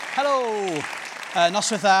Hello.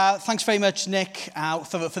 Noswaith dda. Thanks very much, Nick,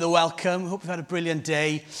 for the welcome. Hope you've had a brilliant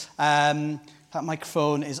day. That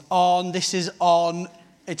microphone is on. This is on.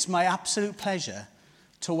 It's my absolute pleasure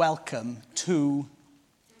to welcome two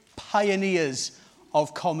pioneers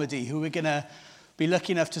of comedy who we're going to be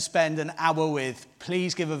lucky enough to spend an hour with.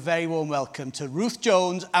 Please give a very warm welcome to Ruth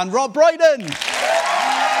Jones and Rob Brydon.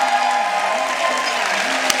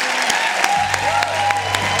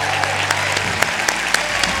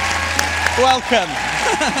 Welcome.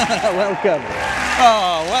 Welcome.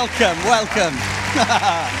 Oh, welcome.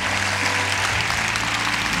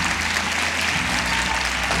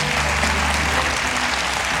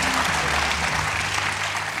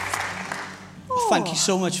 Thank you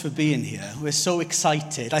so much for being here. We're so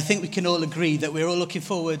excited. I think we can all agree that we're all looking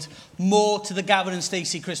forward more to the Gavin and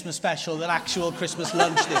Stacey Christmas special than actual Christmas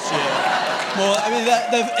lunch this year.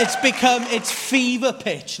 It's fever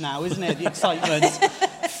pitch now, isn't it? The excitement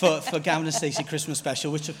for Gavin and Stacey Christmas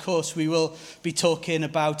special, which of course we will be talking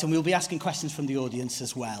about, and we'll be asking questions from the audience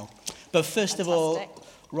as well. But first of all,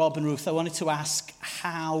 Rob and Ruth, I wanted to ask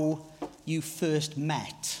how you first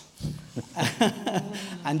met.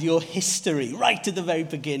 And your history, right at the very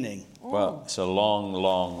beginning. Well, it's a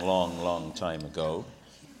long time ago.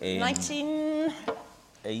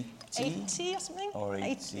 1980 or something? Or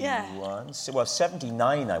 81. Yeah. Well,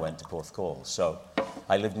 79 I went to Porthcawl. So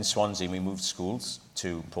I lived in Swansea and we moved schools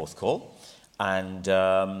to Porthcawl. And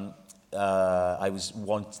I was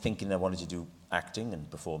thinking I wanted to do acting and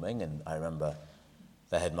performing. And I remember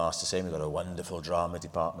the headmaster saying, we've got a wonderful drama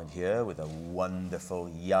department here with a wonderful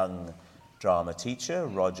young drama teacher,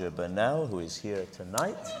 Roger Burnell, who is here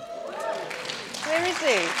tonight. Where is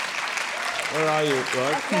he? Where are you,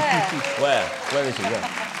 Rog? Up there. Where is he? Where?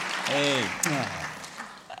 Hey.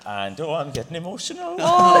 And, I'm getting emotional.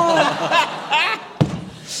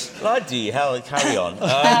 Bloody hell, carry on.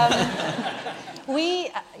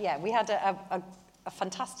 We had a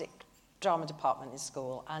fantastic drama department in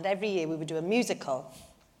school, and every year we would do a musical,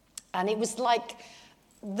 and it was like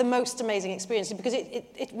the most amazing experience because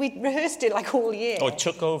we rehearsed it like all year. Oh, it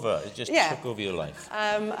took over. It just took over your life.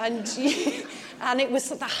 And it was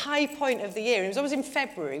the high point of the year. It was always in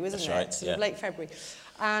February, wasn't That's it? right, Sort of late February.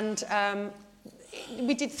 And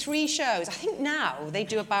we did 3 shows. I think now they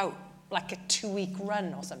do about like a 2-week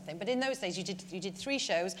run or something. But in those days, you did 3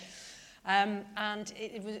 shows. And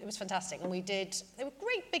it was fantastic. And there were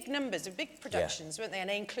great big numbers, big productions, weren't they?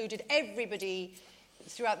 And they included everybody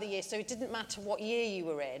throughout the year. So it didn't matter what year you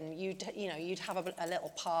were in. You'd have a little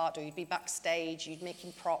part, or you'd be backstage, you'd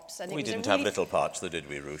making props. And we didn't have little parts, though, did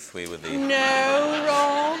we, Ruth? We were the... No,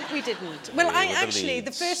 wrong. We didn't. Well,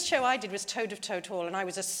 the first show I did was Toad of Toad Hall, and I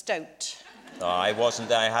was a stoat. No, I wasn't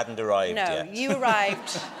there. I hadn't arrived yet. No, you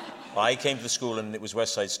arrived. I came to the school and it was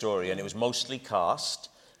West Side Story, and it was mostly cast,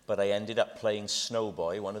 but I ended up playing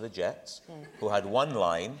Snowboy, one of the Jets, who had one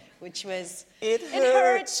line. Which was, It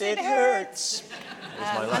hurts. It was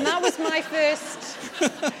my line. And that was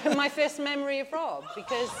my first memory of Rob,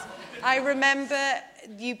 because I remember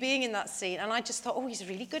you being in that scene, and I just thought, he's a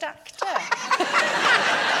really good actor.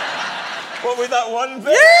 What, with that one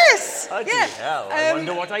bit? Yes! Bloody hell, I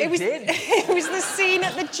wonder what I did. It was the scene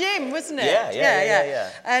at the gym, wasn't it? Yeah.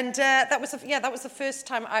 And that was the first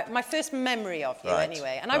time, my first memory of you,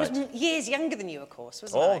 anyway. And I was years younger than you, of course,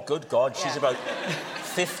 wasn't I? Oh, good God, she's about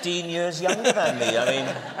 15 years younger than me. I mean,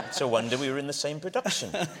 it's a wonder we were in the same production.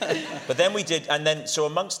 But then we did, so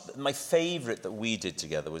amongst my favourite that we did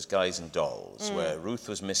together was Guys and Dolls, where Ruth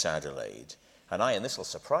was Miss Adelaide, and this will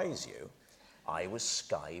surprise you, I was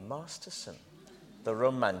Skye Masterson, the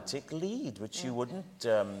romantic lead, which you wouldn't...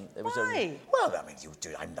 Why? You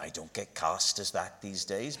do. I don't get cast as that these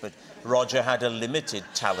days, but Roger had a limited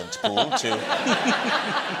talent pool to...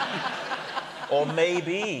 Or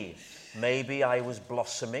maybe I was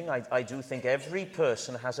blossoming. I do think every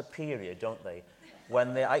person has a period, don't they?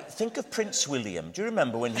 I think of Prince William. Do you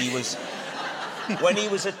remember when he was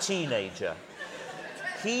a teenager?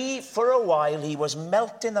 For a while, he was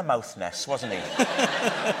melt in the mouth nest, wasn't he?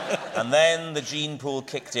 And then the gene pool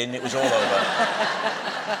kicked in, it was all over.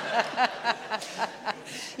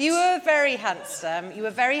 You were very handsome,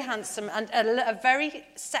 and a very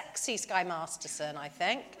sexy Skye Masterson, I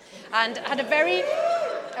think. And had a very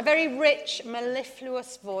rich,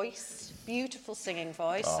 mellifluous voice, beautiful singing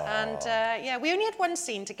voice. Aww. And, we only had one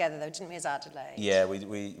scene together, though, didn't we, as Adelaide? Yeah, we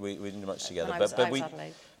didn't do much together. I was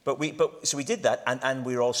Adelaide. So we did that, and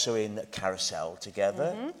we were also in Carousel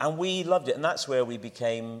together, and we loved it, and that's where we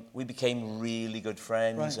became really good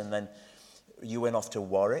friends. Right. And then you went off to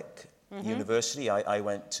Warwick university. I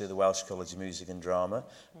went to the Welsh College of Music and Drama,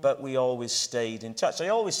 but we always stayed in touch. I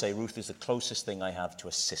always say Ruth is the closest thing I have to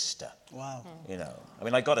a sister. Wow. You know, I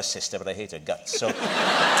mean, I got a sister, but I hate her guts. So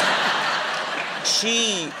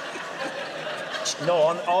she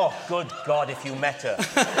oh, good God, if you met her.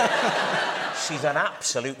 She's an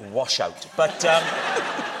absolute washout. But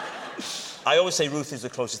I always say Ruth is the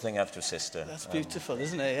closest thing I have to a sister. That's beautiful,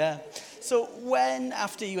 isn't it? Yeah. So when,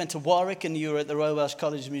 after you went to Warwick and you were at the Royal Welsh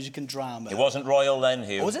College of Music and Drama... It wasn't Royal then,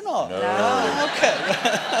 Hugh. Oh, was it not? No. Oh,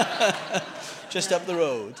 okay. Just up the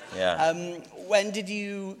road. Yeah. When did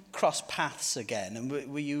you cross paths again? And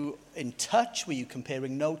were you in touch? Were you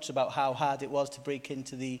comparing notes about how hard it was to break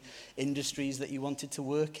into the industries that you wanted to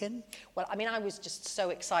work in? Well, I mean, I was just so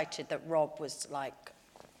excited that Rob was like,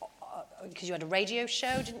 because you had a radio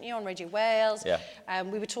show, didn't you, on Radio Wales? Yeah.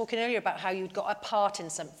 We were talking earlier about how you'd got a part in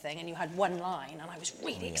something and you had one line, and I was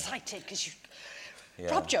really excited because you...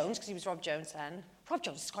 Yeah. Rob Jones, because he was Rob Jones then, Rob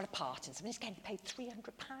Jones has got a part in something. He's getting paid £300.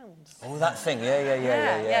 Oh, that thing.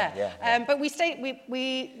 Yeah. But we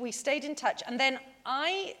stayed in touch, and then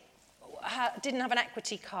I didn't have an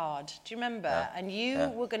equity card. Do you remember? Yeah. And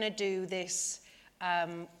you were going to do this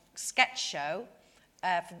sketch show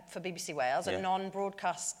for BBC Wales, a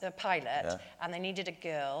non-broadcast pilot, and they needed a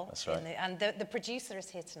girl. That's right. And the producer is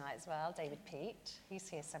here tonight as well, David Peat. He's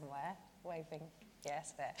here somewhere, waving.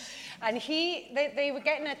 Yes, there. And they were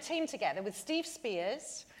getting a team together with Steve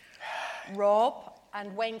Spears, Rob,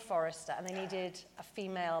 and Wayne Forrester, and they needed a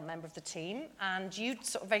female member of the team. And you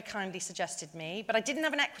sort of very kindly suggested me, but I didn't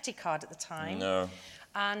have an equity card at the time. No.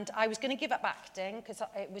 And I was going to give up acting because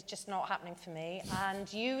it was just not happening for me.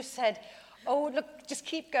 And you said, oh, look, just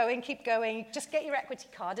keep going, just get your equity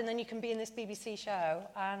card and then you can be in this BBC show.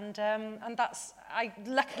 And that's, I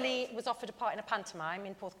luckily was offered a part in a pantomime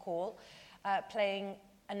in Porthcawl, playing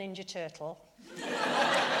a Ninja Turtle.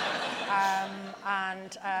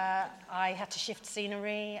 I had to shift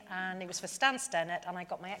scenery, and it was for Stan Stennett, and I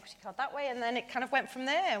got my equity card that way, and then it kind of went from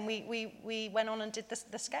there, and we went on and did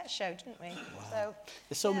the sketch show, didn't we? Wow. So,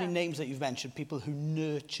 there's so many names that you've mentioned, people who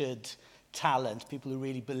nurtured talent, people who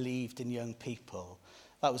really believed in young people.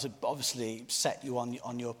 That was obviously set you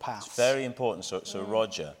on your path. It's very important. So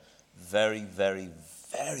Roger, very, very,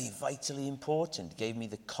 very vitally important. Gave me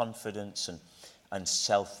the confidence and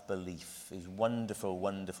self-belief. He was a wonderful,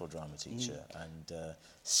 wonderful drama teacher and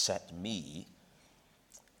set me...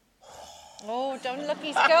 Oh, don't look,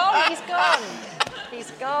 he's gone, he's gone. He's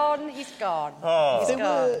gone, he's gone. Oh, he's there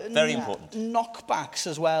gone. were very important. Knockbacks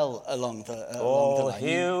as well along the line. Oh,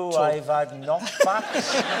 Hugh, I've had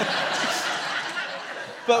knockbacks.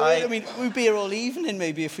 But I mean, we'd be here all evening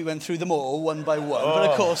maybe if we went through them all one by one. But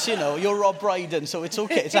of course, you know, you're Rob Brydon, so it's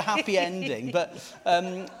okay. It's a happy ending. But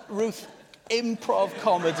Ruth, improv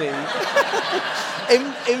comedy.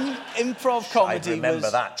 Improv comedy. I remember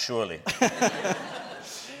that, surely.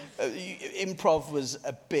 Improv was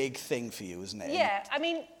a big thing for you, wasn't it? Yeah, I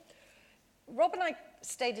mean, Rob and I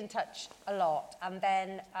stayed in touch a lot, and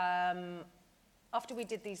then after we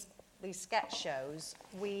did these sketch shows,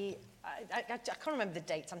 I can't remember the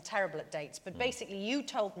dates, I'm terrible at dates, but basically you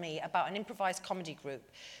told me about an improvised comedy group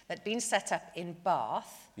that'd been set up in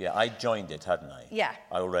Bath. Yeah, I joined it, hadn't I? Yeah.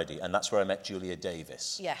 Already, and that's where I met Julia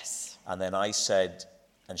Davis. Yes. And then I said,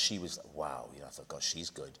 and she was like, wow, you know, I thought, gosh,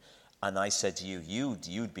 she's good. And I said to you,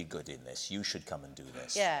 you'd be good in this. You should come and do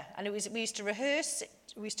this. Yeah, and we used to rehearse.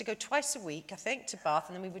 We used to go twice a week, I think, to Bath,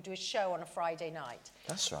 and then we would do a show on a Friday night.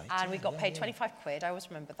 That's right. And we got paid 25 quid. I always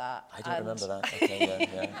remember that. I don't remember that. Okay,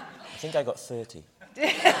 yeah. I think I got 30.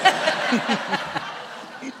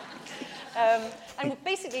 And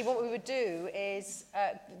basically what we would do is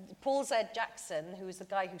Paul Z. Jackson, who was the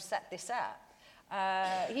guy who set this up,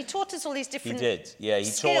 he taught us all these different He did, yeah. He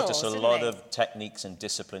skills, taught us a didn't lot he? of techniques and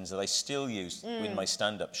disciplines that I still use in my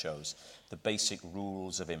stand-up shows. The basic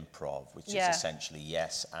rules of improv, which is essentially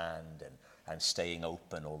yes and staying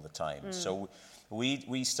open all the time. So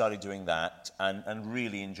we started doing that and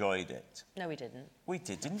really enjoyed it. No, we didn't. We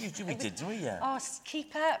did, didn't you? We did, didn't we? Yeah. Oh,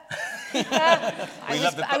 keep up. Keep up.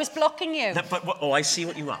 I was blocking you. I see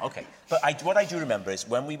what you are. Okay. But what I do remember is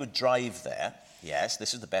when we would drive there, yes,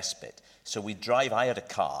 this is the best bit. So we'd drive, I had a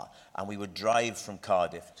car, and we would drive from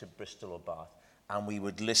Cardiff to Bristol or Bath, and we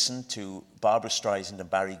would listen to Barbara Streisand and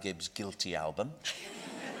Barry Gibb's Guilty album.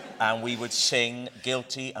 And we would sing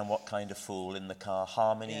Guilty and What Kind of Fool in the car,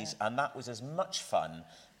 harmonies, and that was as much fun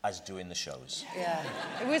as doing the shows. Yeah,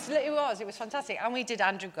 it was fantastic. And we did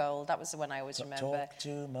Andrew Gold, that was the one I always remember. Talk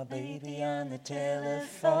to my baby on the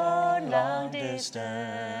telephone, long distance.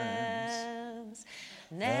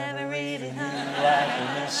 Never really knew I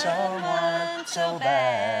could miss someone so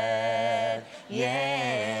bad.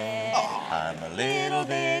 Yeah.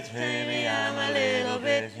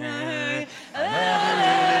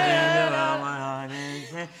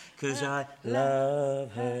 'cause I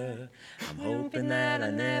love her. I'm hoping that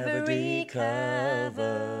I never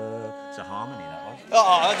recover. It's a harmony, that was.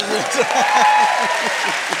 Oh,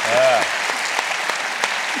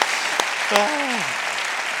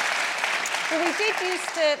 Well, we did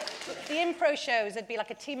used to, the impro shows, there'd be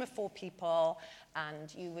like a team of 4 people,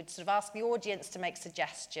 and you would sort of ask the audience to make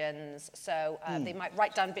suggestions. So they might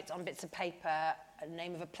write down bits of paper, a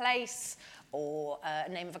name of a place or a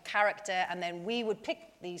name of a character, and then we would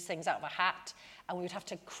pick these things out of a hat, and we would have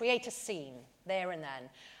to create a scene there and then.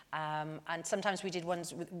 And sometimes we did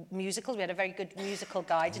ones with musicals. We had a very good musical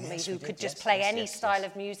guy, didn't we, who could just play any style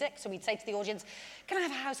of music. So we'd say to the audience, can I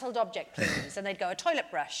have a household object, please? And they'd go, a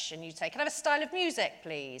toilet brush. And you'd say, can I have a style of music,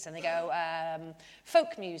 please? And they go,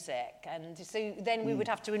 folk music. And so then we would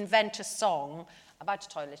have to invent a song about a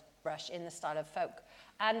toilet brush in the style of folk.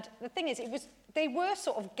 And the thing is, they were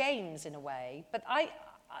sort of games in a way. But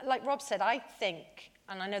like Rob said, I think,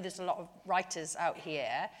 and I know there's a lot of writers out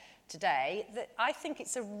here today, that I think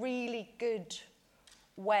it's a really good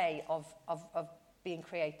way of being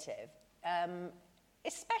creative,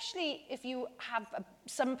 especially if you have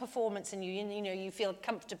some performance in you, you know, you feel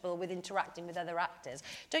comfortable with interacting with other actors.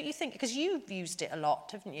 Don't you think? Because you've used it a lot,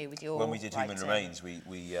 haven't you, with your When we did writing? Human Remains,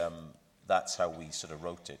 we that's how we sort of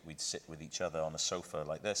wrote it. We'd sit with each other on a sofa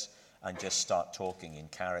like this and just start talking in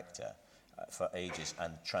character for ages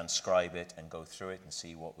and transcribe it and go through it and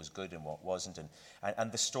see what was good and what wasn't.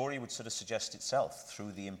 And the story would sort of suggest itself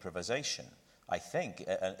through the improvisation, I think.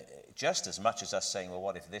 Just as much as us saying, well,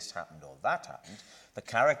 what if this happened or that happened, the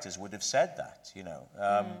characters would have said that, you know.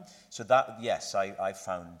 So that, yes, I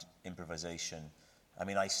found improvisation, I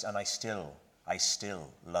mean, I still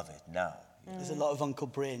love it now. There's a lot of Uncle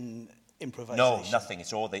Bryn improvisation. No, nothing.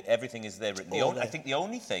 It's all everything is there written. I think the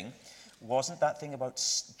only thing wasn't that thing about,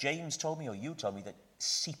 James told me, or you told me, that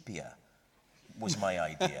sepia was my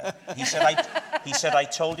idea. He said I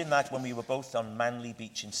told him that when we were both on Manly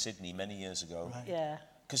Beach in Sydney many years ago. Right. Yeah.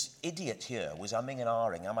 Because Idiot here was umming and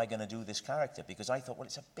ahhing, am I going to do this character? Because I thought, well,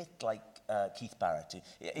 it's a bit like Keith Barrett,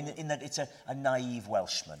 in that it's a naive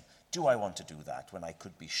Welshman. Do I want to do that when I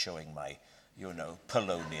could be showing my, you know,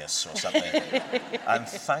 Polonius or something? And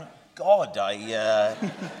thank God, I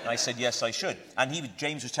said, yes, I should. And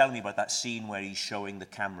James was telling me about that scene where he's showing the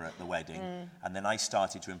camera at the wedding. And then I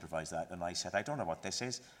started to improvise that. And I said, I don't know what this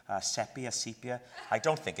is. Sepia. I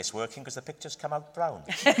don't think it's working because the pictures come out brown.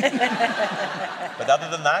 But other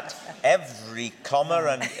than that, every comma,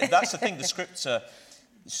 and that's the thing, the scripts are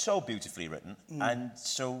so beautifully written. And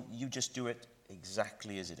so you just do it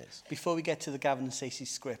exactly as it is. Before we get to the Gavin and Stacey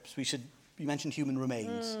scripts, you mentioned Human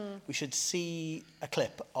Remains. We should see a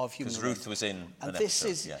clip of Human Remains. Because Ruth was in and an this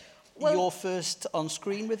episode, is your first on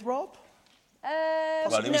screen with Rob?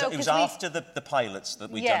 Well, it was after the pilots that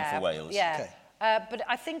we'd done for Wales. Yeah. Okay. But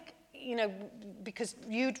I think, you know, because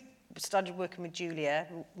you'd started working with Julia,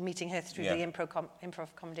 meeting her through the improv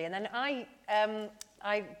comedy, and then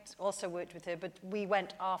I also worked with her, but we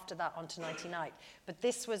went after that onto Nighty Night. But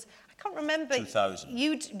this was, I can't remember. 2000.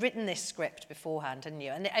 You'd written this script beforehand, hadn't you?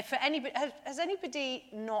 And for anybody, has anybody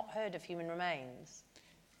not heard of Human Remains?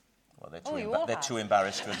 Well, they're too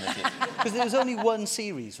embarrassed to admit it. Because there was only one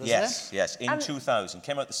series, wasn't there? Yes, in 2000.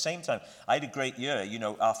 Came out at the same time. I had a great year, you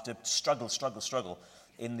know, after struggle.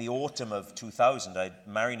 In the autumn of 2000,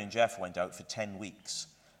 Marion and Jeff went out for 10 weeks.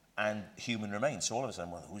 And Human Remains. So all of a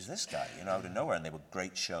sudden, well, who's this guy? You know, out of nowhere. And they were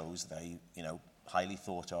great shows. They, you know, highly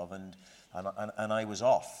thought of. And I was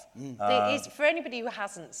off. For anybody who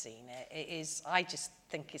hasn't seen it, it is, I just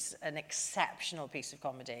think it's an exceptional piece of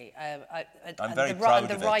comedy. I'm very proud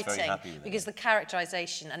of it, writing, very happy with it. because the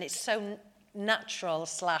characterisation, and it's so natural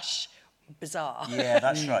 / bizarre. Yeah,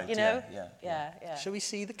 that's right. You know? Yeah. Shall we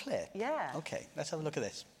see the clip? Yeah. Okay, let's have a look at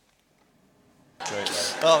this. Great.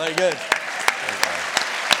 Oh, very good.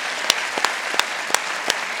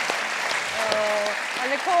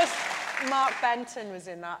 And of course, Mark Benton was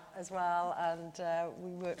in that as well, and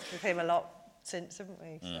we worked with him a lot since, haven't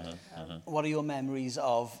we? So, What are your memories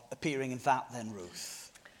of appearing in that then,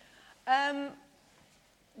 Ruth? I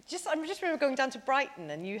just remember going down to Brighton,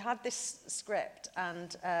 and you had this script,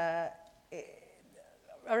 and I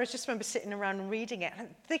just remember sitting around and reading it.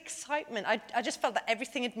 And the excitement, I just felt that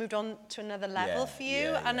everything had moved on to another level for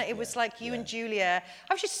you, and it was like you and Julia.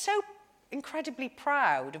 I was just so incredibly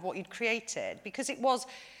proud of what you'd created, because I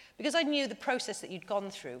knew the process that you'd gone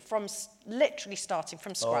through from literally starting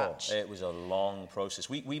from scratch. Oh, it was a long process.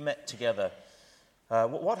 We met together.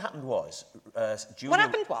 What happened was... Julia, what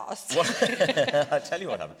happened was... I'll tell you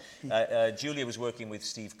what happened. Julia was working with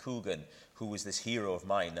Steve Coogan, who was this hero of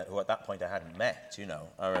mine, who at that point I hadn't met, you know.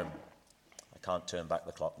 I can't turn back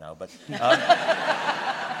the clock now, but...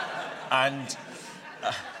 And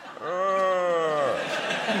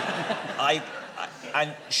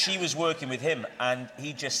and she was working with him, and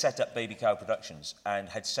he just set up Baby Cow Productions and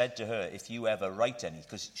had said to her, if you ever write any,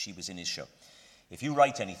 because she was in his show, if you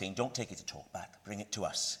write anything, don't take it to Talkback, bring it to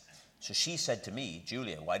us. So she said to me,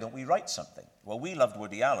 Julia, why don't we write something? Well, we loved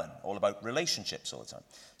Woody Allen, all about relationships all the time.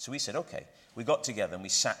 So we said, okay. We got together and we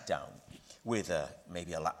sat down with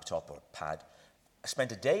maybe a laptop or a pad. I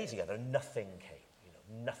spent a day together, nothing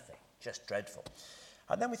came, nothing, just dreadful.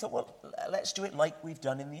 And then we thought, well, let's do it like we've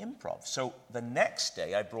done in the improv. So the next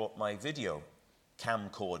day, I brought my video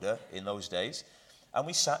camcorder in those days, and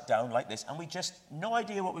we sat down like this, and we just, no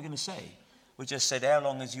idea what we're going to say. We just said, how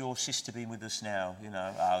long has your sister been with us now?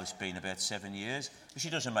 Oh, it's been about 7 years. But she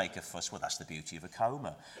doesn't make a fuss. Well, that's the beauty of a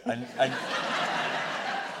coma. And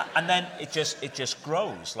then it just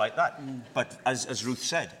grows like that. But as Ruth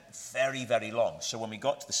said, very, very long. So when we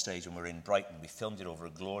got to the stage when we were in Brighton, we filmed it over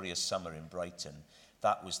a glorious summer in Brighton.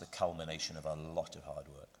 That was the culmination of a lot of hard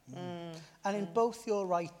work. And in both your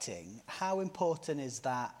writing, how important is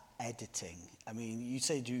that editing? I mean, you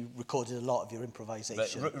said you recorded a lot of your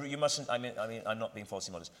improvisation. But you mustn't, I mean, I'm not being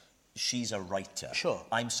falsely modest. She's a writer. Sure.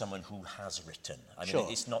 I'm someone who has written. I mean, sure.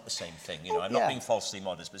 It's not the same thing. I'm not being falsely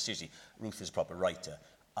modest, but seriously, Ruth is a proper writer.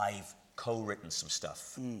 I've co-written some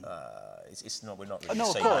stuff. It's not. We're not really the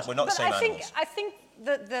same. We're not the same animals. I think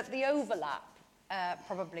that the overlap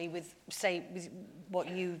probably with what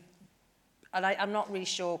you, and I'm not really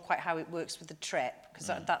sure quite how it works with the trip because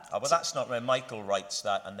that's not where Michael writes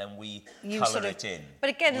that and then we colour it in. But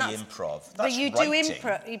again, we improv. That's but you writing.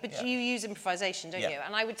 you use improvisation, don't you?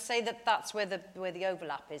 And I would say that's where the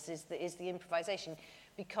overlap is the improvisation,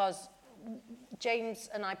 because James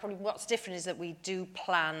and I probably, what's different is that we do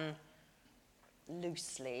plan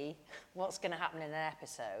loosely what's going to happen in an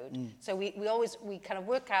episode. So we kind of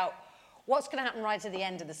work out what's going to happen right at the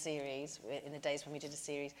end of the series, in the days when we did a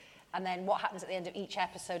series, and then what happens at the end of each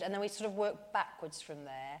episode, and then we sort of work backwards from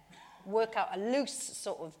there, work out a loose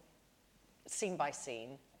sort of scene by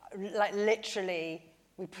scene, like literally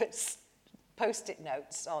we put post-it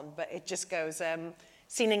notes on, but it just goes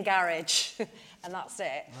scene in garage, and that's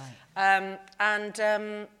it. Right.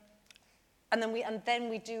 And then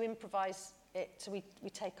we do improvise it, so we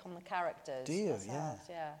take on the characters. Do you?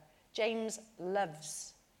 Yeah. James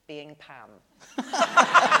loves being Pam.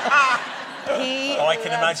 I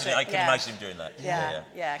can imagine it. I can imagine him doing that.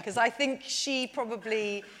 Yeah, because I think she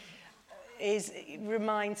probably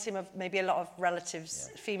reminds him of maybe a lot of relatives,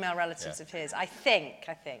 female relatives of his. I think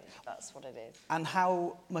that's what it is. And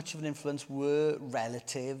how much of an influence were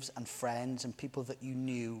relatives and friends and people that you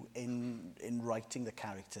knew in writing the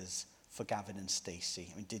characters for Gavin and Stacey?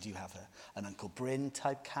 I mean, did you have an Uncle Bryn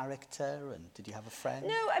type character, and did you have a friend?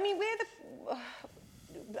 No, I mean,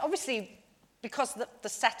 obviously, because the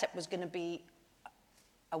setup was going to be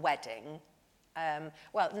a wedding. I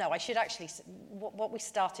should actually, what we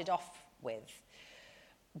started off with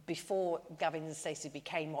before Gavin and Stacey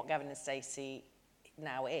became what Gavin and Stacey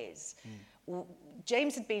now is.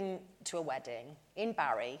 James had been to a wedding in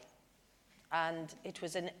Barry, and it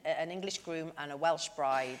was an English groom and a Welsh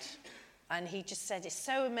bride. And he just said, it's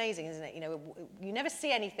so amazing, isn't it? You never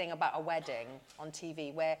see anything about a wedding on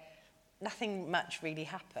TV where nothing much really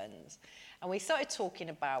happens. And we started talking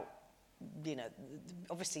about,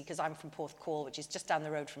 obviously, because I'm from Porthcawl, which is just down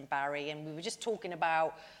the road from Barry, and we were just talking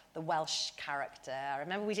about the Welsh character. I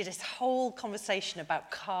remember we did this whole conversation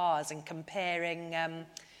about cars and comparing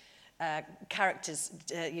characters,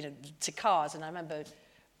 to cars. And I remember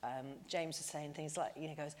James was saying things like,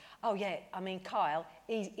 goes, oh yeah, I mean, Kyle,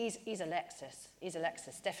 he's a Lexus. He's a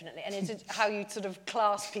Lexus, definitely. And it's how you sort of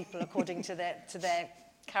class people according to their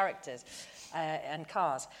characters and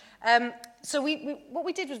cars. So what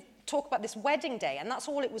we did was talk about this wedding day, and that's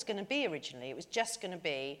all it was going to be originally. It was just going to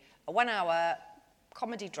be a 1-hour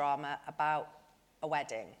comedy drama about a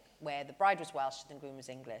wedding where the bride was Welsh and the groom was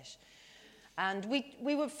English. And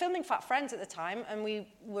we were filming Fat Friends at the time, and we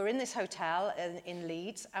were in this hotel in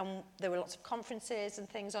Leeds, and there were lots of conferences and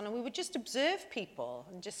things on, and we would just observe people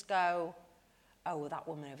and just go, oh, well, that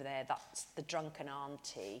woman over there, that's the drunken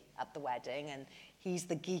auntie at the wedding, and he's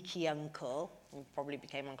the geeky uncle, who probably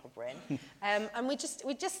became Uncle Bryn. And we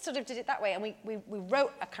just sort of did it that way, and we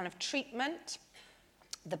wrote a kind of treatment.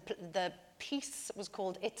 The piece was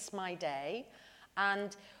called It's My Day,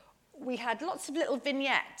 and we had lots of little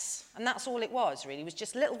vignettes, and that's all it was, really. It was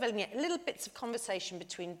just little bits of conversation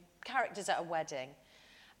between characters at a wedding.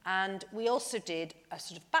 And we also did a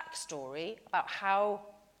sort of backstory about how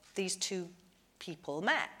these two people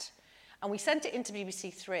met. And we sent it into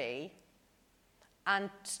BBC Three, and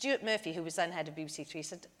Stuart Murphy, who was then head of BBC Three,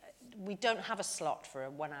 said, we don't have a slot for a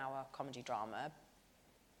 1-hour comedy drama,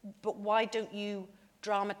 but why don't you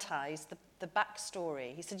dramatise the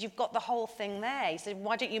backstory? He said, you've got the whole thing there. He said,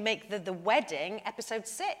 why don't you make the wedding episode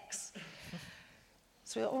 6?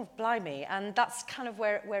 So we thought, oh, blimey. And that's kind of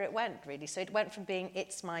where it went, really. So it went from being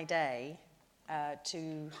It's My Day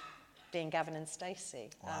to being Gavin and Stacey.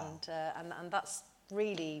 Wow. And that's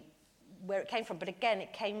really where it came from. But again,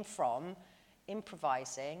 it came from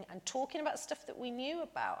improvising and talking about stuff that we knew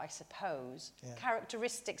about, I suppose. Yeah.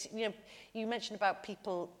 Characteristics. You know, you mentioned about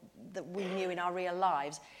people that we knew in our real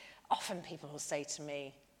lives. Often people will say to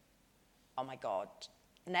me, oh my God,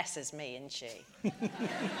 Nessa's me, isn't she?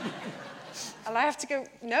 And I have to go,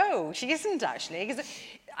 no, she isn't actually. Because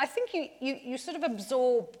I think you sort of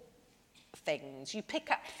absorb things, you pick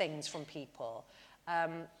up things from people.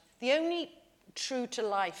 The only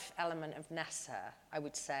true-to-life element of Nessa, I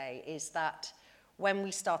would say, is that when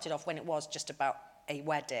we started off, when it was just about a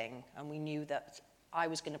wedding, and we knew that I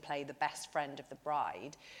was going to play the best friend of the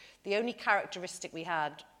bride, the only characteristic we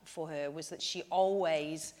had for her was that she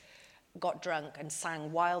always got drunk and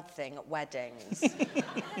sang Wild Thing at weddings,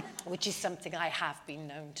 which is something I have been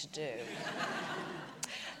known to do.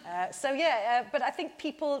 But I think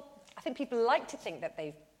people like to think that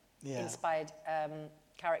they've inspired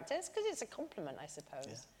characters, because it's a compliment, I suppose.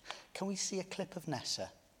 Yeah. Can we see a clip of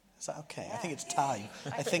Nessa? Is that okay? Yeah. I think it's time.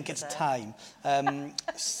 I think it's time.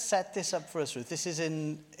 Set this up for us, Ruth. This is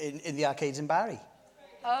in the arcades in Barry.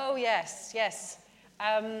 Oh, yes.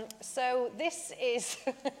 So this is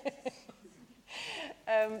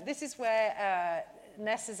this is where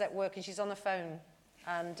Nessa's at work and she's on the phone,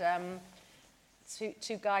 and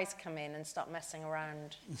two guys come in and start messing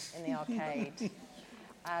around in the arcade.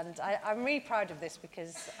 And I'm really proud of this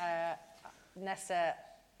because Nessa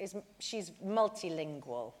she's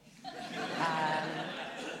multilingual.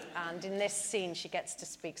 And in this scene, she gets to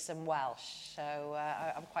speak some Welsh. So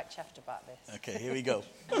I'm quite chuffed about this. Okay, here we go.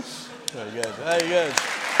 Very good, very good.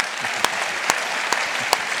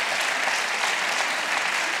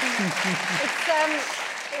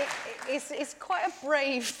 It's quite a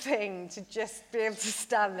brave thing to just be able to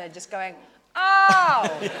stand there just going, oh,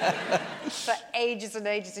 for ages and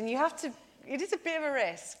ages. And you have to, it is a bit of a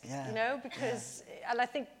risk, you know, because, and I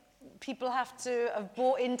think people have to have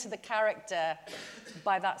bought into the character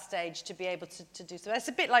by that stage to be able to do so. It's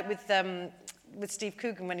a bit like with Steve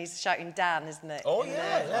Coogan when he's shouting Dan, isn't it? Oh,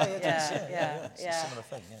 yeah. It's a similar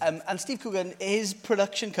thing, and Steve Coogan, his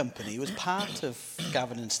production company was part of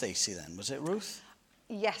Gavin and Stacey then, was it, Ruth?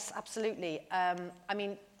 Yes, absolutely. I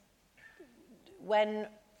mean, when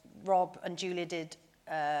Rob and Julia did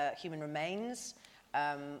Human Remains,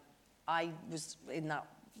 I was in that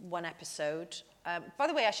one episode. By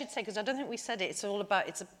the way, I should say, because I don't think we said it, it's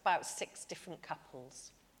about 6 different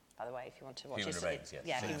couples, by the way, if you want to watch Human Remains, yes.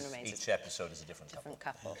 Yeah, Human Remains. Each episode is a different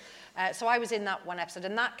couple. So I was in that one episode,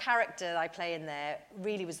 and that character that I play in there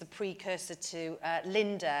really was the precursor to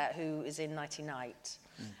Linda, who is in Nighty Night,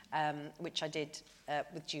 which I did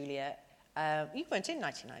with Julia. You weren't in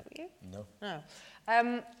Nighty Night, were you? No.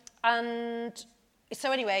 And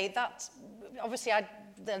so anyway, that obviously I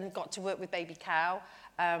then got to work with Baby Cow.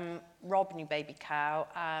 Rob knew Baby Cow,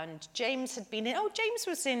 and James had been in. Oh, James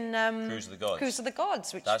was in Cruise of the Gods. Cruise of the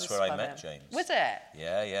Gods, which that's was where fun. I met James. Was it?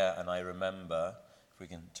 Yeah. And I remember, if we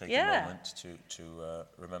can take a moment to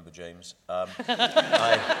remember James.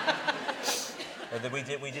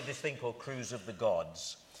 We did this thing called Cruise of the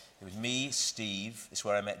Gods. It was me, Steve. It's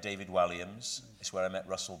where I met David Walliams. It's where I met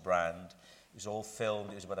Russell Brand. It was all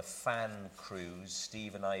filmed. It was about a fan cruise.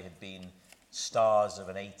 Steve and I had been stars of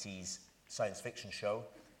an 80s science fiction show.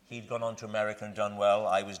 He'd gone on to America and done well.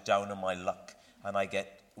 I was down on my luck. And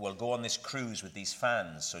we'll go on this cruise with these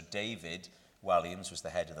fans. So David Walliams was the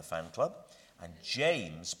head of the fan club. And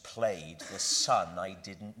James played the son I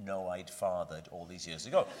didn't know I'd fathered all these years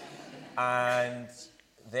ago. And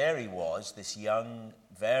there he was, this young,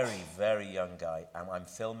 very, very young guy. And I'm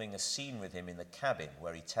filming a scene with him in the cabin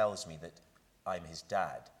where he tells me that I'm his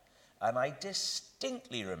dad. And I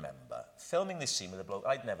distinctly remember filming this scene with a bloke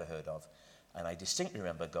I'd never heard of. And I distinctly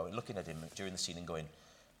remember looking at him during the scene and going,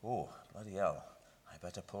 oh, bloody hell, I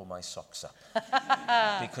better pull my socks up.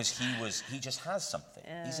 Because he just has something.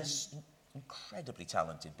 Yeah. He's an incredibly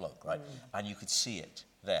talented bloke, right? And you could see it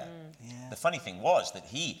there. Yeah. The funny thing was that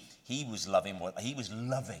he was loving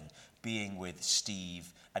being with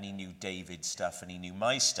Steve, and he knew David's stuff and he knew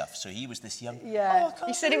my stuff. So he was this young. Yeah.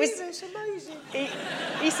 He said it's amazing.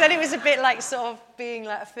 He said it was a bit like sort of being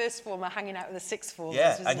like a first former hanging out with a sixth former.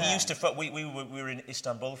 Yeah, and he used to. We were in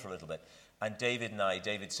Istanbul for a little bit, and David and I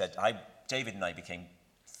became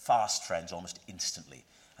fast friends almost instantly.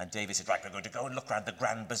 And David said, right, we're going to go and look around the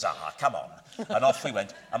Grand Bazaar, come on. And off we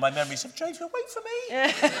went. And my memory said, James, wait for me.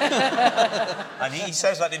 And he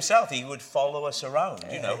says that himself, he would follow us around,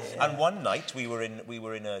 you know. And one night we were in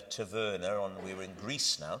a taverna, we were in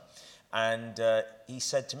Greece now, and he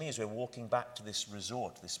said to me as we were walking back to this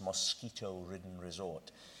resort, this mosquito-ridden resort,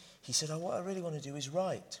 he said, what I really want to do is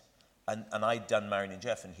write. And I'd done Marion and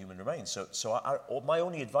Jeff and Human Remains, so my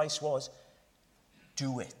only advice was,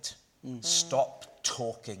 do it. Stop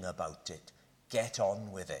talking about it. Get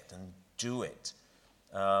on with it and do it.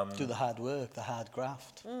 Do the hard work, the hard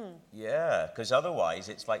graft. Yeah, because otherwise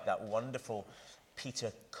it's like that wonderful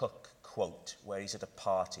Peter Cook quote where he's at a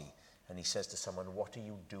party and he says to someone, what are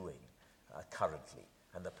you doing currently?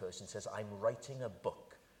 And the person says, I'm writing a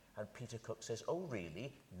book. And Peter Cook says, oh,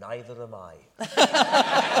 really? Neither am I.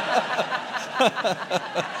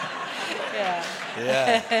 Yeah.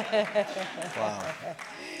 Wow.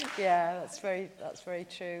 Yeah, that's very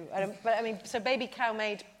true. But I mean, so Baby Cow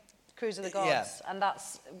made Cruise of the Gods, and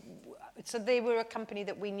so they were a company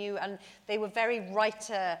that we knew, and they were very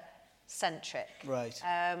writer-centric. Right.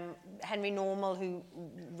 Henry Normal, who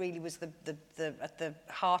really was at the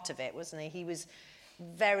heart of it, wasn't he? He was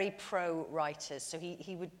very pro-writers, so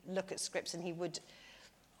he would look at scripts and he would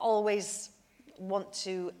always want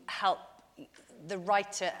to help the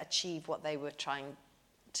writer achieve what they were trying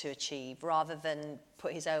to achieve, rather than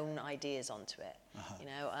put his own ideas onto it. You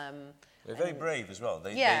know, they're very brave as well.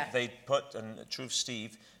 They put, and Truth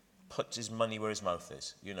Steve put his money where his mouth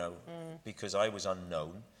is, you know, because I was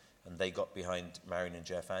unknown, and they got behind Marion and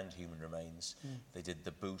Jeff and Human Remains. They did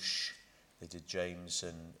the Boosh, they did James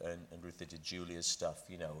and Ruth, they did Julia's stuff,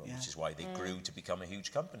 you know, which is why they grew to become a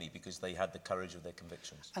huge company, because they had the courage of their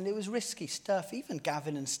convictions. And it was risky stuff. Even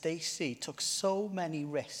Gavin and Stacey took so many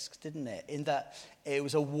risks, didn't it? In that it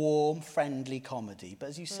was a warm, friendly comedy. But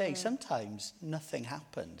as you say, sometimes nothing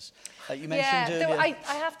happens. Like you mentioned earlier. I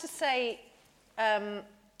have to say,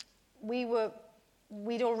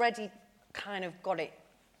 we'd already kind of got it.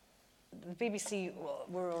 The BBC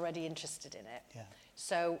were already interested in it. Yeah.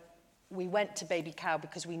 So we went to Baby Cow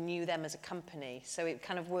because we knew them as a company. So it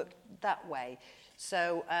kind of worked that way.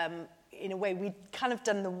 So in a way, we'd kind of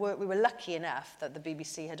done the work. We were lucky enough that the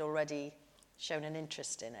BBC had already shown an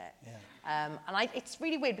interest in it. Yeah. And it's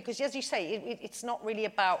really weird because, as you say, it's not really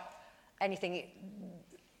about anything.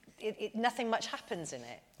 Nothing much happens in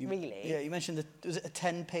it, really. Yeah, you mentioned was it a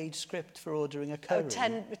 10-page script for ordering a curry?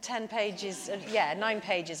 10 pages, 9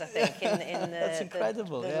 pages, I think, in the, That's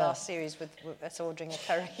incredible, the yeah. last series with us ordering a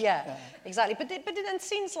curry. Yeah, exactly. But it then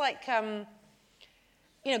seems like,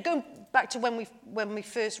 you know, going back to when we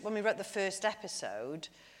wrote the first episode,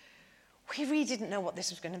 we really didn't know what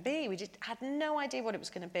this was going to be. We had no idea what it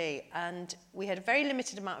was going to be, and we had a very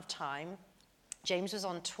limited amount of time. James was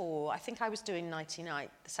on tour. I think I was doing Nighty Night,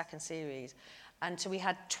 the second series. And so we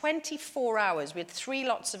had 24 hours. We had 3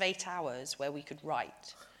 lots of 8 hours where we could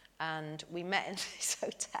write. And we met in this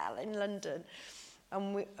hotel in London.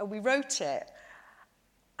 And we wrote it.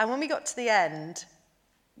 And when we got to the end,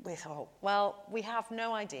 we thought, well, we have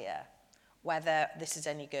no idea whether this is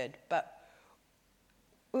any good. But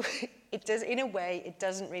it does, in a way, it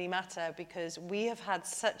doesn't really matter, because we have had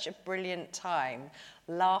such a brilliant time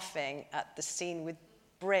laughing at the scene with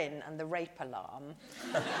Bryn and the rape alarm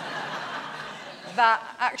that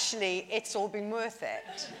actually it's all been worth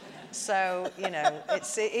it. So, you know,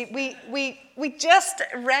 we just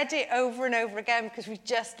read it over and over again because we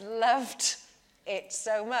just loved it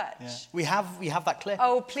so much. Yeah. We have that clip.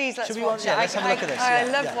 Oh, please, let's watch it. Let's have a look at this. I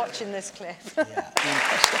love watching this clip. Yeah.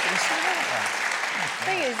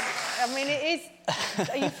 Thing is, I mean, it is,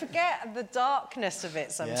 you forget the darkness of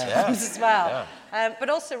it sometimes as well. Yeah. But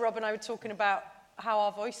also, Rob and I were talking about how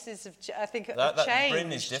our voices have, have changed.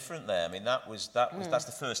 Bryn is different there. I mean, that's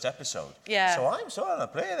the first episode. Yeah. So I'm sort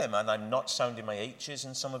of playing them, and I'm not sounding my H's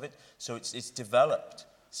in some of it. So it's developed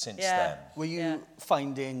since then. Were you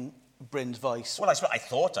finding Bryn's voice? Well, I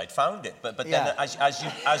thought I'd found it, but then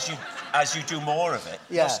as you do more of it,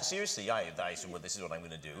 yeah. No, seriously, I said, well, this is what I'm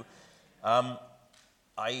going to do.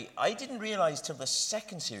 I didn't realise till the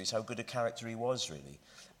second series how good a character he was, really.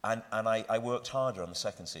 And I worked harder on the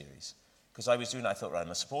second series. Because I thought, right,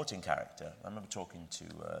 I'm a supporting character. I remember talking to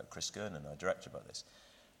Chris Gernon, our director, about this.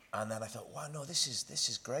 And then I thought, wow, no, this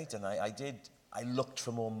is great. And I looked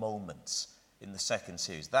for more moments in the second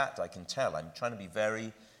series. That I can tell. I'm trying to be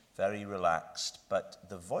very, very relaxed. But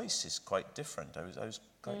the voice is quite different. I was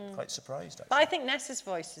quite surprised, actually. But I think Ness's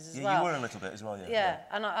voice is as well. You were a little bit as well, yeah. Yeah,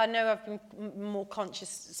 and I know I've been more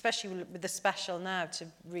conscious, especially with the special now, to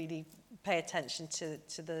really pay attention to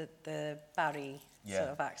the Barry sort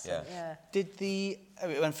of accent. Yeah. Did it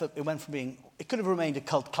went from being it could have remained a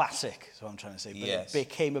cult classic, is what I'm trying to say, but Yes. it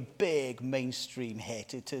became a big mainstream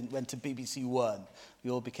hit. Went to BBC One.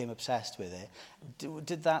 We all became obsessed with it.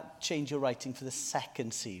 Did that change your writing for the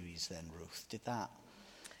second series then, Ruth? Did that?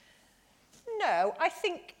 No, I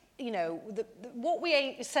think, what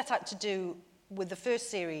we set out to do with the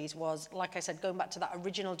first series was, like I said, going back to that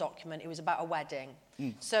original document, it was about a wedding.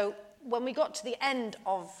 So when we got to the end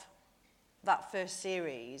of that first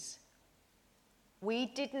series, we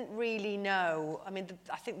didn't really know. I mean,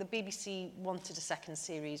 I think the BBC wanted a second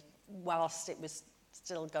series whilst it was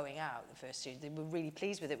still going out, the first series. They were really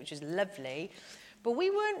pleased with it, which was lovely. But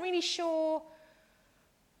we weren't really sure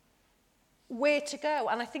where to go.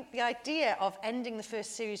 And I think the idea of ending the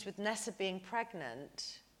first series with Nessa being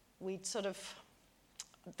pregnant, we'd sort of...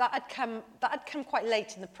 That had come quite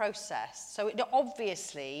late in the process. So it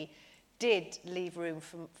obviously did leave room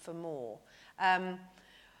for more.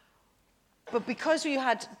 But because we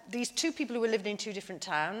had these two people who were living in two different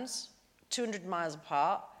towns, 200 miles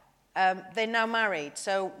apart, they're now married.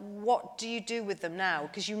 So what do you do with them now?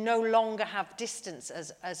 Because you no longer have distance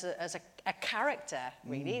as a character,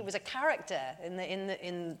 really. It was a character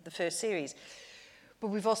in the first series. But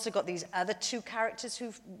we've also got these other two characters,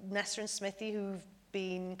 Nessa and Smithy, who've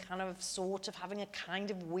been kind of sort of having a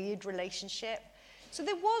kind of weird relationship. So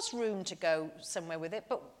there was room to go somewhere with it,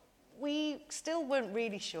 but we still weren't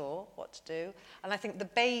really sure what to do. And I think the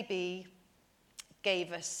baby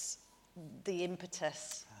gave us the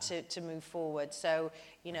impetus to move forward. So,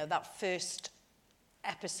 that first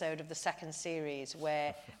episode of the second series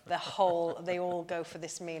where they all go for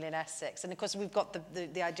this meal in Essex. And of course, we've got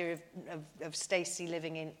the idea of Stacey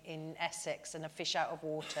living in Essex and a fish out of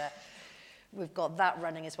water. We've got that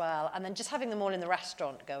running as well. And then just having them all in the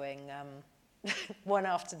restaurant going... one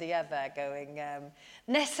after the other going,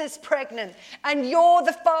 Nessa's pregnant and you're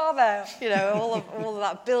the father, all of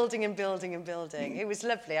that building and building and building. It was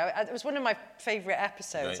lovely. It was one of my favourite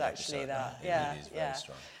episodes, actually. That, yeah, it is very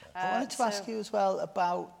strong. I wanted to ask you as well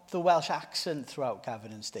about the Welsh accent throughout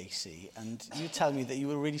Gavin and Stacey, and you tell me that you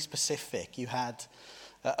were really specific. You had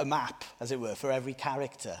a map, as it were, for every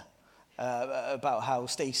character about how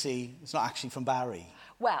Stacey is not actually from Barry.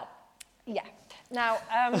 Well, yeah. Now,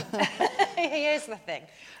 here's the thing.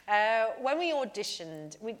 When we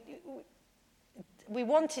auditioned, we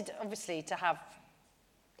wanted, obviously, to have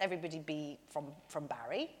everybody be from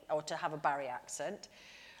Barry, or to have a Barry accent.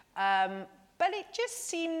 But it just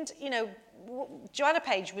seemed, Joanna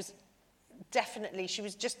Page was definitely, she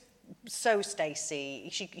was just so Stacey.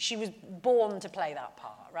 She was born to play that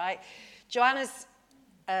part, right? Joanna's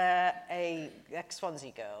a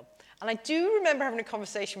Swansea girl. And I do remember having a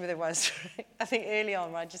conversation with her once, I think early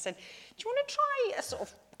on, where I just said, do you want to try a sort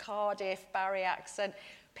of Cardiff, Barry accent?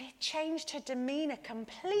 But it changed her demeanour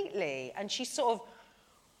completely. And she sort of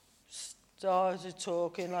started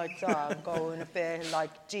talking like that and going a bit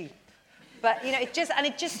deep. But,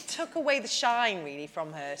 it just took away the shine, really,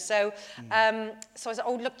 from her. So so I said,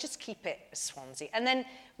 look, just keep it Swansea. And then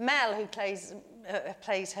Mel, who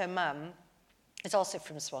plays her mum, is also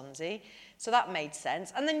from Swansea. So that made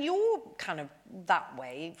sense. And then you're kind of that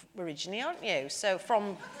way originally, aren't you? So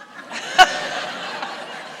from...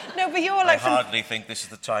 No, but you're I hardly think this is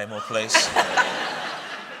the time or place.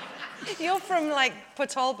 You're from, Port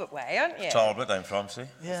Talbot way, aren't you? Talbot, I'm from, see?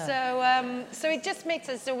 Yeah. So it just makes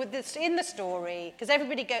sense. So with this, in the story, because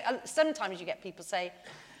everybody sometimes you get people say,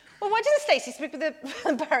 well, why doesn't Stacey speak with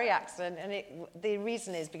a Barry accent? And the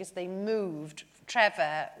reason is because they moved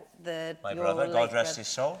Trevor, my brother, God rest his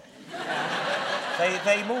soul.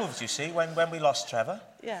 They moved, you see, when we lost Trevor.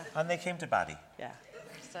 Yeah. And they came to Barry. Yeah.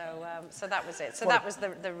 So that was it. So that was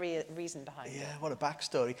the reason behind it. Yeah, what a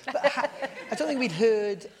backstory. But I don't think we'd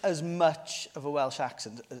heard as much of a Welsh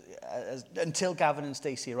accent until Gavin and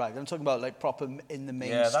Stacey arrived. I'm talking about proper in the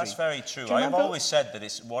mainstream. Yeah, that's very true. I've always said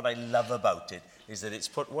that what I love about it is that it's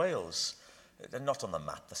put Wales not on the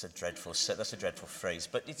map. That's a dreadful phrase,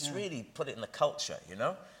 but it's really put it in the culture.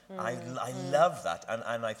 I love that,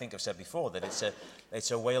 and I think I've said before that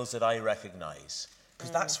it's a Wales that I recognise.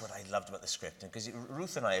 Because that's what I loved about the script. Because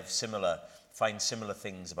Ruth and I find similar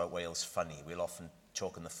things about Wales funny. We'll often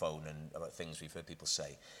talk on the phone and about things we've heard people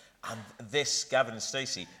say. And this, Gavin and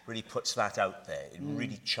Stacey, really puts that out there. It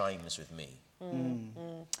really chimes with me.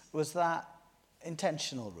 Was that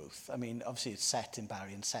intentional, Ruth? I mean, obviously it's set in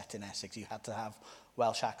Barry and set in Essex. You had to have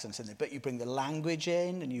Welsh accents in there. But you bring the language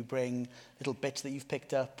in and you bring little bits that you've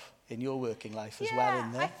picked up in your working life as well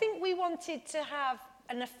in there. I think we wanted to have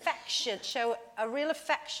show a real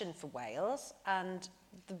affection for Wales and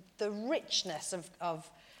the richness of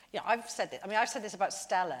I've said this about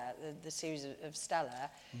Stella, the series of Stella,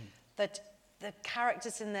 that the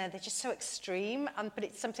characters in there, they're just so extreme, but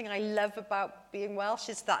it's something I love about being Welsh,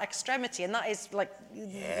 is that extremity, and that is like...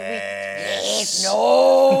 Yes.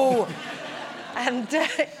 No! And,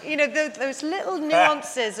 you know, those little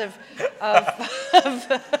nuances of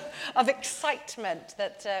excitement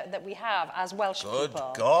that we have as Welsh Good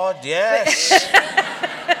people. God, yes.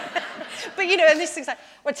 But, you know, and this thing's like,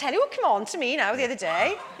 well, tell you what, come on to me now the other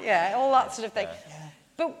day. Yeah, all that sort of thing. Yeah.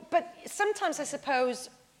 But sometimes I suppose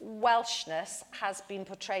Welshness has been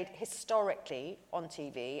portrayed historically on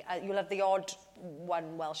TV. You'll have the odd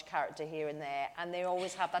one Welsh character here and there, and they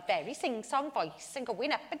always have that very sing-song voice and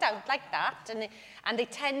going up and down like that, and they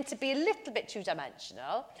tend to be a little bit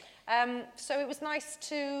two-dimensional. So it was nice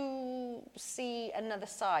to see another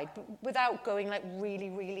side, but without going like really,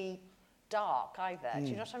 really dark either. Do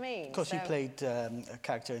you know what I mean? Of course, you played a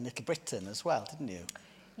character in Little Britain as well, didn't you?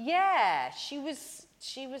 Yeah, she was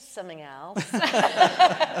something else.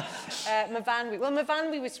 Myfanwy. Well,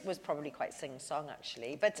 Myfanwy was probably quite sing-song,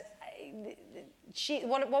 actually. But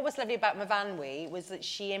what was lovely about Myfanwy was that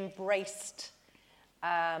she embraced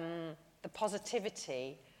the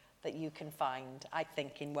positivity that you can find, I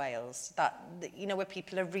think, in Wales. That, you know, where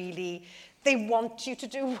people are really, they want you to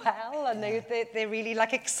do well, and they're really,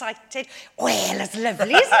 like, excited. Well, that's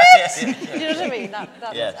lovely, isn't it? You know what I mean?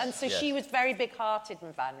 And so she was very big-hearted,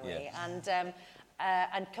 Myfanwy,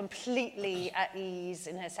 and completely at ease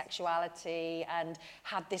in her sexuality, and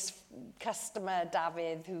had this customer,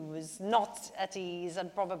 David, who was not at ease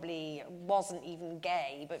and probably wasn't even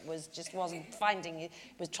gay, but was trying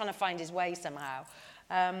to find his way somehow.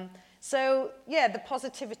 So, yeah, the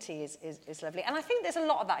positivity is lovely. And I think there's a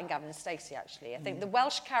lot of that in Gavin and Stacey, actually. I think the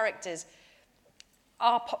Welsh characters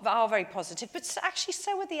are very positive, but actually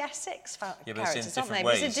so are the Essex characters, aren't they?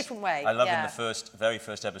 But it's in a different way. I love in the very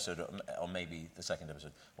first episode, or maybe the second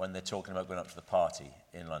episode, when they're talking about going up to the party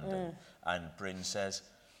in London, and Bryn says,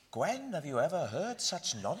 "Gwen, have you ever heard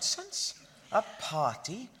such nonsense? A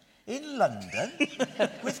party in London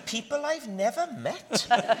with people I've never met?"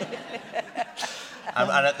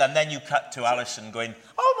 And then you cut to Alison going,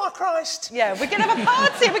 "Oh my Christ!" Yeah, we're going to have a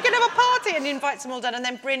party. We're going to have a party, and he invites them all down. And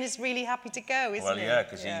then Bryn is really happy to go, isn't he? Well, yeah,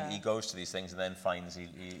 because he goes to these things and then finds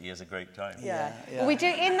he has a great time. Yeah. Well, we do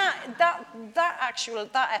in that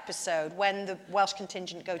episode when the Welsh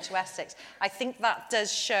contingent go to Essex. I think that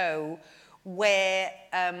does show where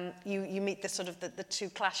you meet the sort of the two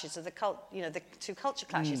clashes of the two culture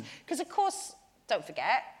clashes. Because of course, don't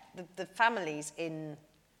forget the families in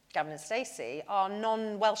Gavin and Stacey are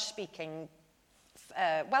non-Welsh speaking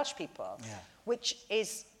Welsh people, which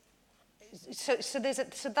is so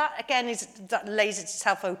that again that lays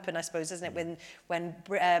itself open, I suppose, isn't it? When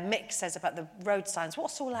Mick says about the road signs,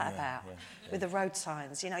 what's all that about with the road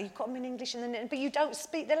signs? You know, you've got them in English but you don't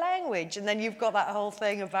speak the language, and then you've got that whole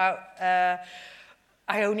thing about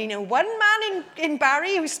I only know one man in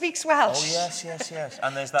Barry who speaks Welsh. Oh yes,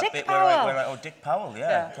 and there's that Dick bit Powell. where Dick Powell,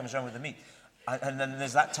 comes around with the meat. And then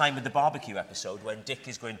there's that time with the barbecue episode when Dick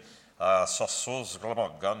is going, and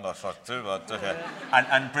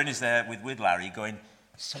Bryn is there with Larry going,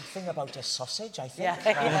 something about a sausage, I think.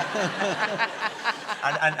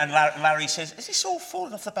 And Larry says, is this all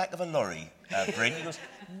fallen off the back of a lorry, Bryn? He goes,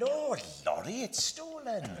 no, lorry, it's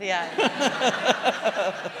stolen. Yeah.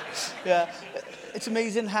 It's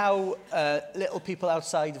amazing how little people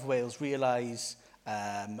outside of Wales realise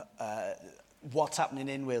what's happening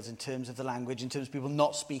in Wales in terms of the language, in terms of people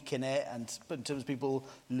not speaking it, but in terms of people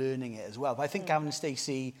learning it as well. But I think Gavin and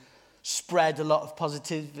Stacey spread a lot of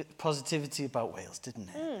positivity about Wales, didn't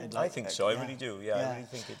it? I think so, I really do, I really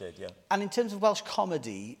think it did, And in terms of Welsh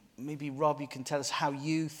comedy, maybe Rob, you can tell us how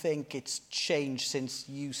you think it's changed since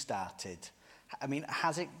you started. I mean,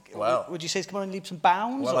 has it, would you say it's come on in leaps and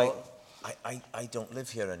bounds? Well, I don't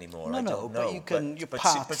live here anymore. I don't know. But you can.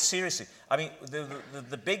 But seriously, I mean,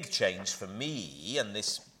 the big change for me, and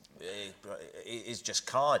this is just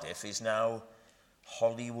Cardiff, is now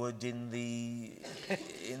Hollywood in the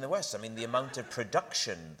West. I mean, the amount of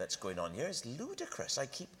production that's going on here is ludicrous. I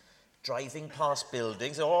keep driving past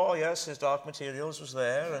buildings. Oh yes, there's Dark Materials was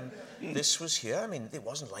there, and this was here. I mean, it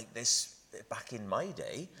wasn't like this back in my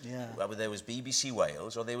day, where there was BBC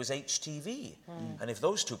Wales or there was HTV. And if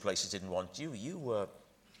those two places didn't want you, you were...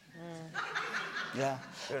 Yeah.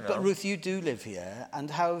 But Ruth, you do live here, and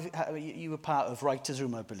how you were part of Writers'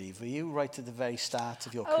 Room, I believe. Were you right at the very start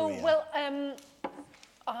of your career? Oh, well,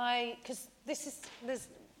 because this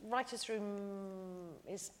Writers' Room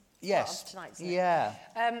is part of tonight's night. Yeah.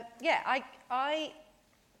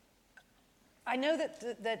 I know that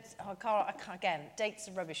again, dates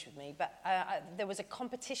are rubbish with me, but there was a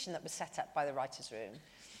competition that was set up by the Writers' Room,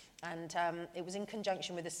 And it was in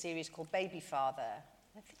conjunction with a series called Baby Father.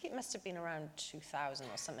 I think it must have been around 2000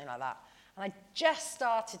 or something like that. And I just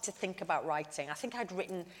started to think about writing. I think I'd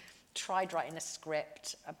tried writing a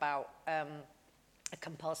script about a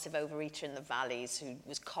compulsive overeater in the valleys who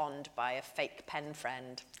was conned by a fake pen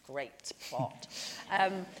friend. Great plot.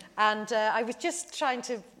 I was just trying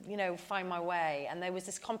to, find my way. And there was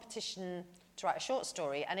this competition to write a short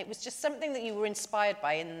story. And it was just something that you were inspired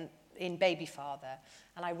by in Baby Father.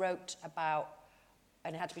 And I wrote about,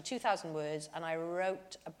 and it had to be 2,000 words, and I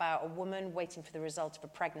wrote about a woman waiting for the result of a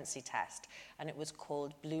pregnancy test. And it was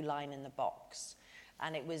called Blue Line in the Box.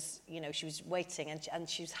 And it was, she was waiting and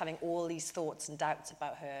she was having all these thoughts and doubts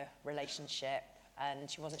about her relationship. And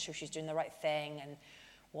she wasn't sure if she was doing the right thing and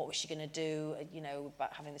what was she going to do,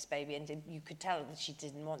 about having this baby. And you could tell that she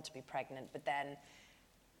didn't want to be pregnant, but then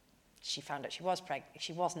she found out she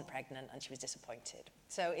wasn't pregnant and she was disappointed.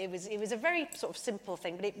 So it was a very sort of simple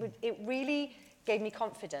thing, but it really gave me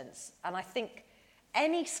confidence. And I think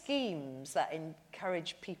any schemes that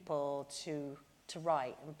encourage people to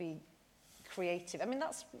write and be creative. I mean,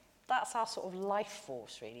 that's our sort of life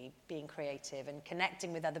force, really, being creative and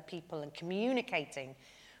connecting with other people and communicating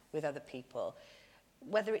with other people.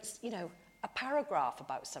 Whether it's, a paragraph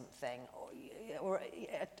about something or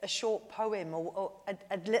a short poem or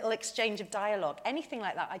a little exchange of dialogue, anything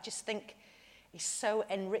like that, I just think is so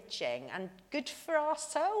enriching and good for our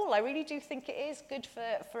soul. I really do think it is good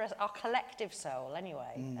for our collective soul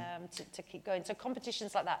anyway, to keep going. So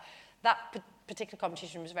competitions like that particular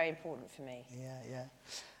competition was very important for me. Yeah.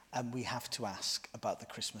 And we have to ask about the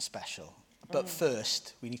Christmas special. But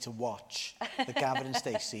first, we need to watch the Gavin and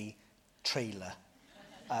Stacey trailer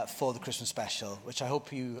for the Christmas special, which I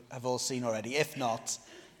hope you have all seen already. If not,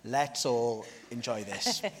 let's all enjoy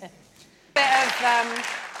this. Bit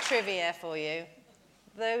of trivia for you.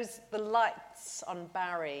 The lights on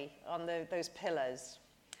Barry, on those pillars,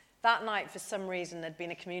 that night, for some reason, there'd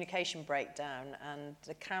been a communication breakdown and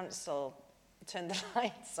the council turned the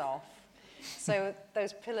lights off. So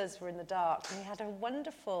those pillars were in the dark, and we had a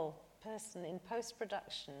wonderful person in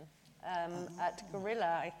post-production at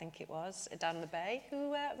Gorilla, I think it was, down the bay,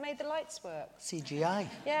 who made the lights work. CGI.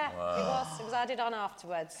 Yeah, wow. It was added on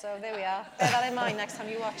afterwards, so there we are. Bear that in mind next time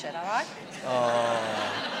you watch it, all right?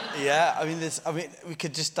 Oh, yeah, I mean, we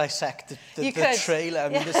could just dissect the trailer. I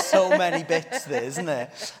mean, there's so many bits there, isn't there?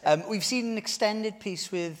 We've seen an extended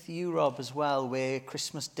piece with you, Rob, as well, where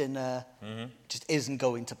Christmas dinner just isn't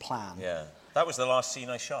going to plan. Yeah, that was the last scene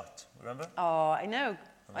I shot, remember? Oh, I know.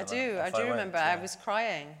 I do remember. Yeah. I was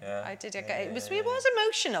crying. Yeah. I did. It was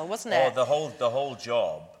emotional, wasn't it? Oh, the whole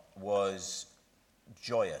job was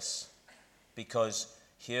joyous, because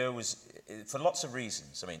here was, for lots of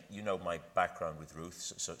reasons. I mean, my background with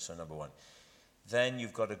Ruth, so number one. Then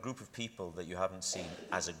you've got a group of people that you haven't seen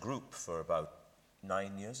as a group for about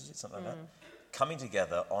 9 years, is it, something like that? Coming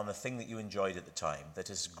together on a thing that you enjoyed at the time that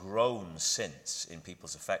has grown since in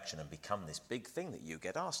people's affection and become this big thing that you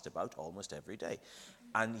get asked about almost every day.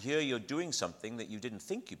 And here you're doing something that you didn't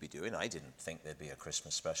think you'd be doing. I didn't think there'd be a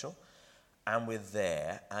Christmas special. And we're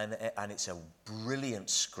there, and it's a brilliant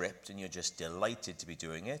script, and you're just delighted to be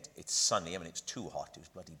doing it. It's sunny. I mean, it's too hot. It was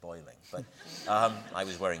bloody boiling. But I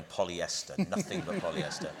was wearing polyester, nothing but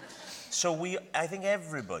polyester. So I think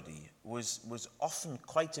everybody was often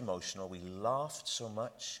quite emotional. We laughed so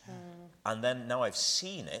much. And then now I've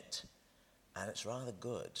seen it, and it's rather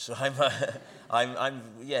good. So it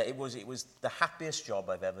was the happiest job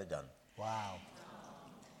I've ever done. Wow.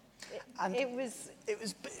 And it was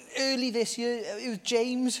early this year. It was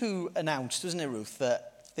James who announced, wasn't it, Ruth,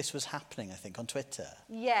 that this was happening, I think, on Twitter.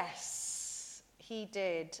 Yes, he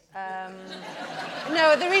did.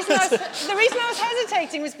 No, the reason I was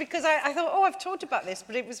hesitating was because I thought, I've talked about this,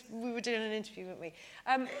 but we were doing an interview, weren't we?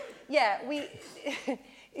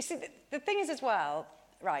 You see, the thing is as well,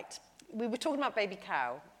 right, we were talking about Baby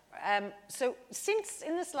Cow. So since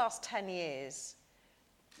in this last 10 years,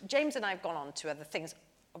 James and I have gone on to other things.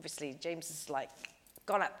 Obviously, James has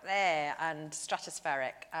gone up there and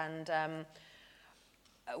stratospheric, and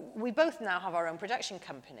we both now have our own production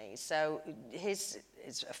company. So his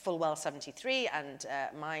is Fulwell 73, and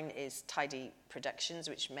mine is Tidy Productions,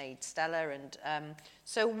 which made Stella. And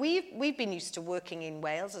so we've been used to working in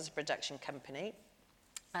Wales as a production company,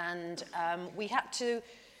 and we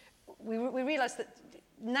realised that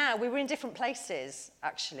now we were in different places,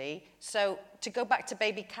 actually. So to go back to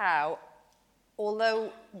Baby Cow,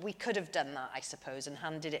 although we could have done that, I suppose, and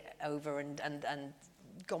handed it over and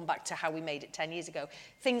gone back to how we made it 10 years ago,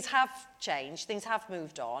 things have changed, things have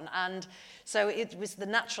moved on, and so it was the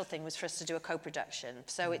natural thing was for us to do a co-production.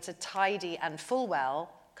 So it's a Tidy and Fulwell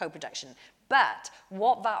co-production. But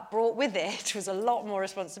what that brought with it was a lot more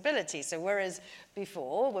responsibility. So whereas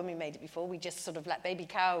before, when we made it before, we just sort of let Baby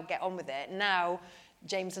Cow get on with it. Now,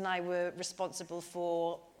 James and I were responsible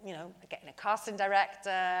for, you know, getting a casting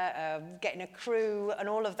director, getting a crew, and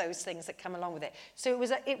all of those things that come along with it. So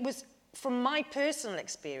it was from my personal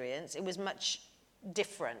experience, it was much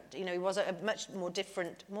different. You know, it was a much more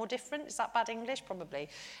different, is that bad English? Probably.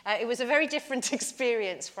 It was a very different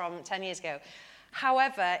experience from 10 years ago.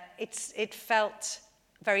 However, it felt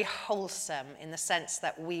very wholesome in the sense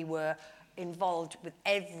that we were involved with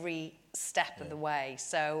every step of the way.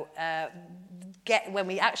 So when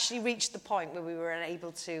we actually reached the point where we were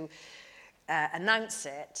able to announce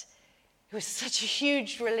it, it was such a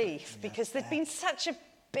huge relief because there'd been such a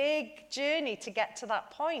big journey to get to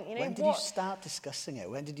that point. You know, when did you start discussing it?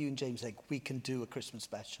 When did you and James think we can do a Christmas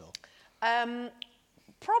special?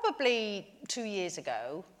 Probably 2 years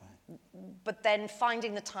ago, but then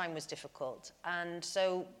finding the time was difficult. And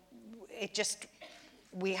so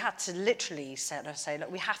we had to literally say, look,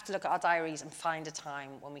 we have to look at our diaries and find a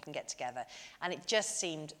time when we can get together. And it just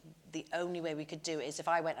seemed the only way we could do it is if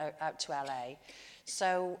I went out to LA.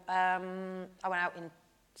 So I went out in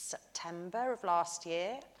September of last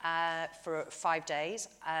year for 5 days.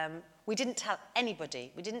 We didn't tell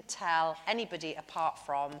anybody. We didn't tell anybody apart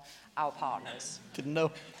from our partners. Didn't know.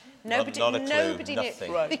 Nobody, not a clue, nobody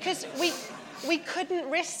nothing. knew. Right. Because we couldn't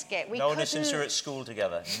risk it. Since you're at school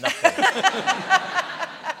together, nothing.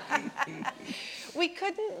 We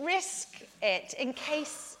couldn't risk it in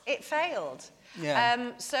case it failed.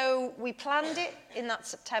 Yeah. So we planned it in that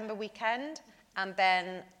September weekend, and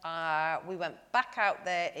then we went back out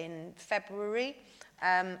there in February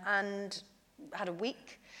and had a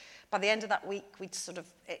week. By the end of that week, we'd sort of...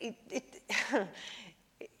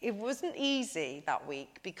 It wasn't easy that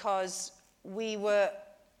week because we were,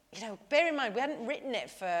 you know, bear in mind, we hadn't written it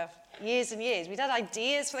for years and years. We'd had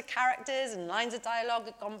ideas for the characters and lines of dialogue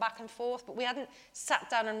had gone back and forth, but we hadn't sat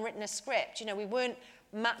down and written a script. You know, we weren't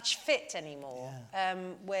match fit anymore,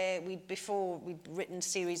 where we'd written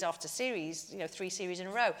series after series, you know, 3 series in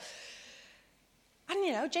a row. And,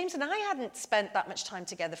 you know, James and I hadn't spent that much time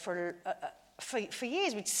together for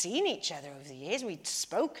years. We'd seen each other over the years. We'd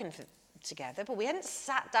spoken together, but we hadn't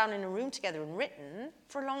sat down in a room together and written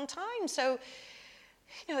for a long time. So,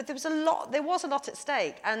 you know, there was a lot at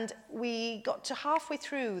stake. And we got to halfway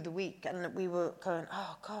through the week and we were going,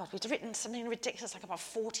 oh God, we'd written something ridiculous, like about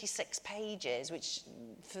 46 pages, which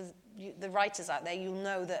for the writers out there, you'll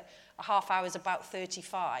know that a half hour is about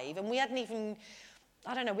 35. And we hadn't even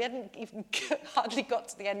hardly got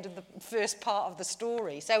to the end of the first part of the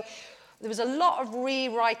story. So there was a lot of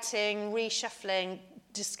rewriting, reshuffling,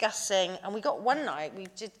 discussing, and we got one night, we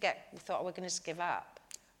thought we're going to just give up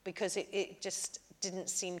because it just didn't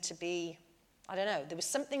seem to be, I don't know, there was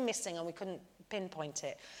something missing and we couldn't pinpoint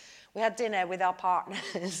it. We had dinner with our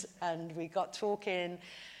partners and we got talking.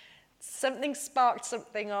 Something sparked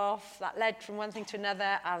something off that led from one thing to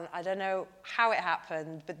another, and I don't know how it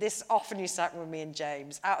happened, but this often used to happen with me and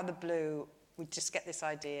James. Out of the blue, we'd just get this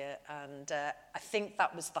idea, and I think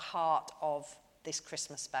that was the heart of this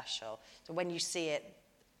Christmas special. So when you see it,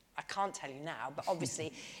 I can't tell you now, but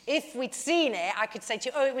obviously, if we'd seen it, I could say to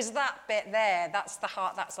you, oh, it was that bit there. That's the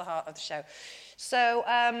heart of the show. So,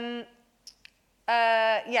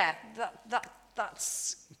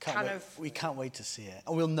 that's kind of... We can't wait to see it.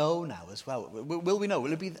 And we'll know now as well. Will we know?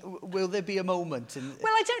 Will there be a moment?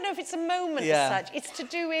 Well, I don't know if it's a moment as such. It's to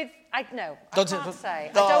do with... I can't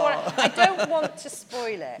say. Oh. I don't want to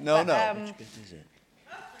spoil it. No. Which bit is it?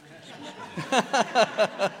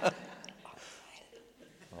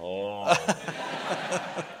 Oh.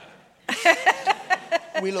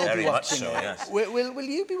 We'll all Very be much watching so, it. yes. Will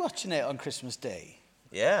you be watching it on Christmas Day?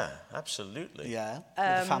 Yeah, absolutely. Yeah,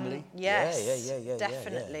 with the family? Yes, Yeah,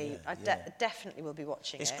 definitely. yeah. I definitely will be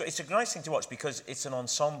watching it. It's a nice thing to watch because it's an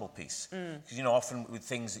ensemble piece. Because, you know, often with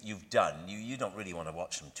things that you've done, you don't really want to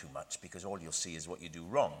watch them too much because all you'll see is what you do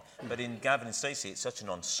wrong. But in Gavin and Stacey, it's such an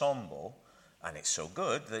ensemble, and it's so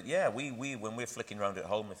good that, we when we're flicking around at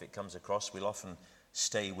home, if it comes across, we'll often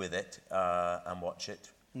stay with it and watch it.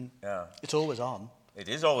 Yeah. It's always on. It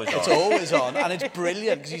is always on. It's always on, and it's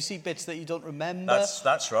brilliant because you see bits that you don't remember.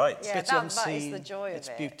 That's right. Yeah, bits you haven't that is seen. the joy of it. It's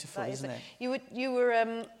beautiful, isn't it?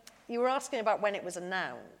 You were asking about when it was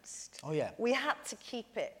announced. Oh yeah. We had to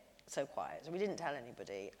keep it so quiet, so we didn't tell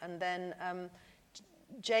anybody. And then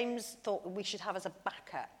James thought we should have as a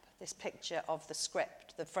backup this picture of the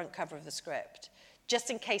script, the front cover of the script, just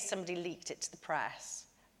in case somebody leaked it to the press.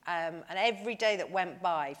 And every day that went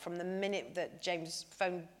by, from the minute that James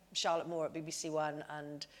phoned Charlotte Moore at BBC One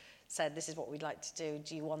and said, this is what we'd like to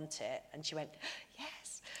do you want it? And she went,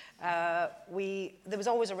 yes. there was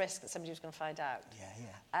always a risk that somebody was going to find out. Yeah.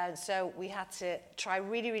 And so we had to try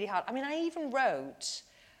really, really hard. I mean, I even wrote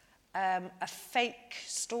a fake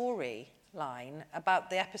story line about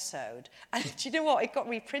the episode. And do you know what? It got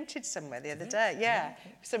reprinted somewhere the other day. Yeah.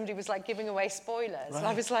 Somebody was like giving away spoilers. Right. And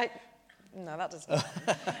I was like, no, that doesn't.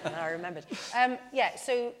 And I remembered.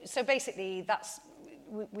 So basically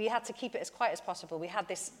we had to keep it as quiet as possible. We had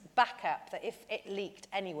this backup that if it leaked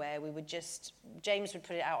anywhere, James would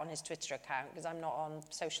put it out on his Twitter account because I'm not on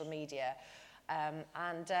social media.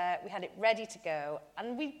 We had it ready to go,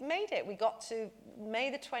 and we made it. We got to May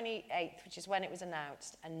the 28th, which is when it was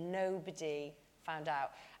announced, and nobody found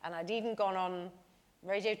out. And I'd even gone on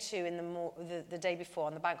Radio 2 in the day before,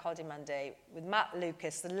 on the Bank Holiday Monday, with Matt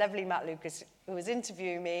Lucas, the lovely Matt Lucas, who was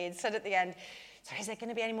interviewing me, and said at the end, so is there going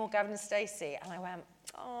to be any more Gavin and Stacey? And I went,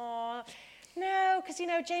 oh, no, because,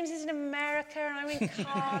 James is in America, and I'm in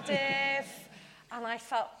Cardiff. And I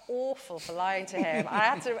felt awful for lying to him. I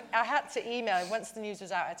had to email him. Once the news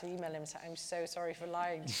was out, I had to email him and say, I'm so sorry for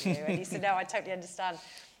lying to you. And he said, no, I totally understand.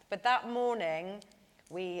 But that morning,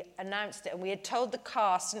 we announced it, and we had told the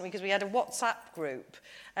cast, didn't we? Because we had a WhatsApp group.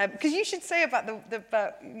 Because you should say about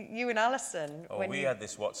about you and Alison. Oh, we had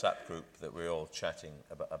this WhatsApp group that we were all chatting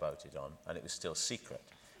about it on, and it was still secret.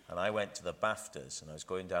 And I went to the BAFTAs, and I was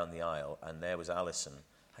going down the aisle, and there was Alison.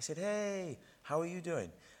 I said, hey, how are you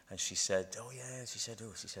doing? And she said, oh, yeah. She said,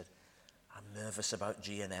 I'm nervous about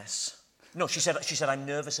GNS. No, she said, I'm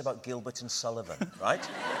nervous about Gilbert and Sullivan, right?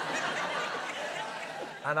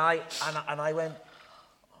 and I went,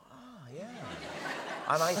 yeah.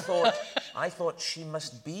 And I thought she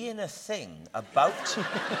must be in a thing about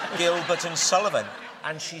Gilbert and Sullivan,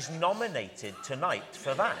 and she's nominated tonight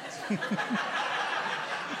for that.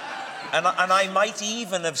 And I might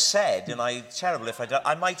even have said, and I'm terrible if I don't,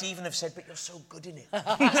 I might even have said, but you're so good in it.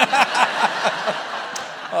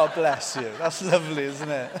 Oh, bless you. That's lovely, isn't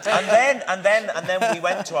it? And then we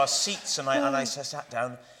went to our seats, and I sat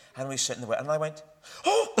down, and we were sitting there, and I went,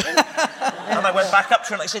 oh! And I went back up to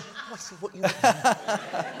her, and I said, oh, I see what you mean.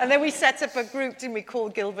 And then we set up a group, didn't we,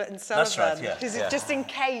 called Gilbert and Sullivan? That's right, yeah. Just in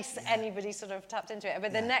case anybody sort of tapped into it.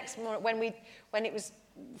 But the next morning, when it was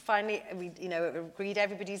finally, we agreed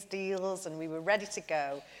everybody's deals, and we were ready to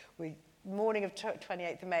go. Morning of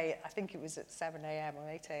 28th of May, I think it was at 7 a.m. or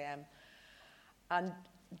 8 a.m. And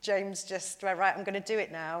James just went, right, I'm going to do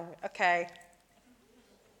it now. Okay.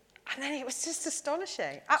 And then it was just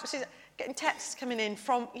astonishing. Absolutely, getting texts coming in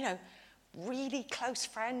from, really close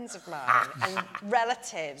friends of mine and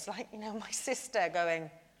relatives, like, my sister going,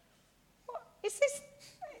 what, is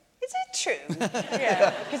it true?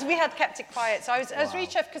 Yeah, because we had kept it quiet. So I was really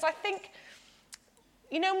chuffed, because I think,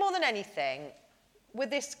 more than anything, with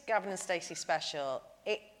this Gavin and Stacey special,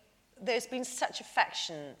 there's been such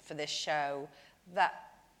affection for this show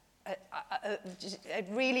that it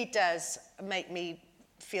really does make me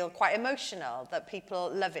feel quite emotional that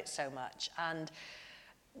people love it so much. And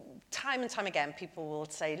time again, people will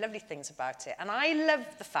say lovely things about it. And I love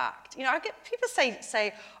the fact, I get people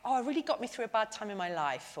say, oh, it really got me through a bad time in my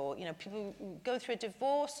life. Or, people go through a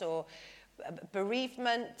divorce or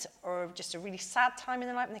bereavement or just a really sad time in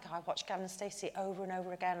their life, and they go, I watched Gavin and Stacey over and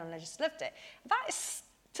over again, and I just loved it. That is,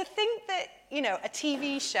 to think that, a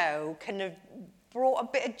TV show can have brought a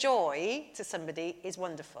bit of joy to somebody is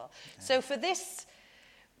wonderful. Yeah. So for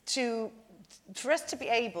us to be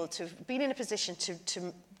able to be in a position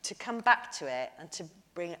to come back to it and to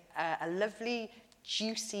bring a lovely,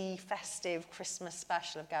 juicy, festive Christmas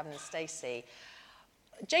special of Gavin and Stacey,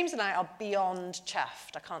 James and I are beyond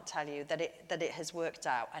chuffed. I can't tell you that it has worked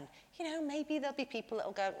out. And maybe there'll be people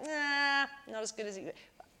that'll go, nah, not as good as it.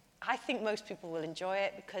 I think most people will enjoy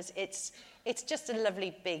it because it's just a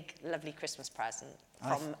lovely, big, lovely Christmas present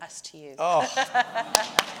from us to you. Oh.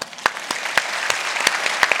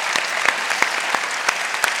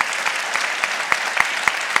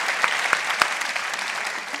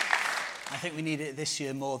 I think we need it this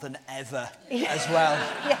year more than ever as well.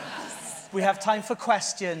 Yes. We have time for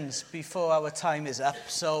questions before our time is up,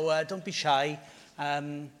 so don't be shy.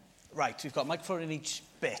 Right, we've got a microphone in each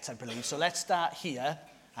bit, I believe. So let's start here,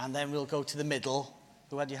 and then we'll go to the middle.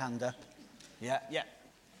 Who had your hand up? Yeah.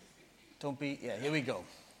 Don't be, here we go.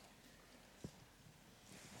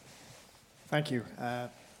 Thank you.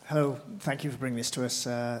 Hello, thank you for bringing this to us.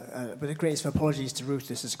 With the greatest of apologies to Ruth,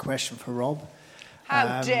 this is a question for Rob.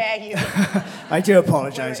 How dare you? I do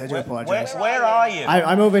apologise. Where are you?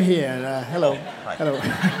 I'm over here. Hello. Hi. Hello.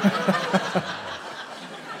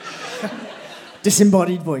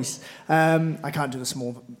 Disembodied voice. I can't do the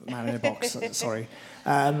small man in a box. Sorry.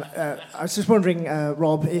 I was just wondering,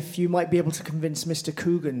 Rob, if you might be able to convince Mr.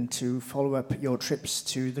 Coogan to follow up your trips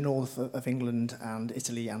to the north of England and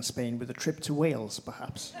Italy and Spain with a trip to Wales,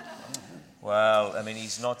 perhaps. Well, I mean,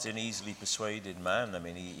 he's not an easily persuaded man. I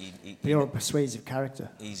mean, You're a persuasive character.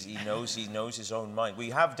 He knows his own mind. We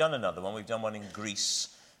have done another one. We've done one in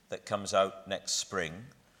Greece that comes out next spring.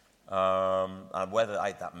 And whether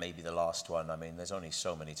that may be the last one. I mean, there's only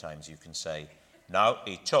so many times you can say, "No,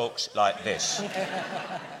 he talks like this."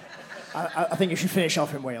 I think you should finish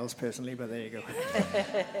off in Wales, personally, but there you go.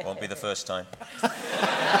 Won't be the first time.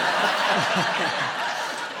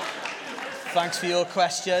 Thanks for your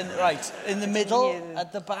question. Right, in the middle,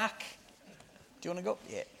 at the back. Do you want to go?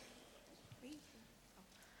 Yeah.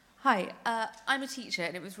 Hi, I'm a teacher,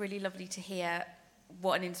 and it was really lovely to hear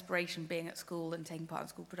what an inspiration being at school and taking part in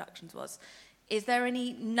school productions was. Is there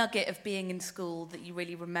any nugget of being in school that you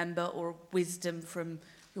really remember, or wisdom from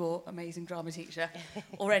your amazing drama teacher,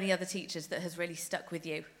 or any other teachers that has really stuck with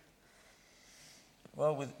you?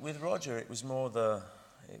 Well, with Roger, it was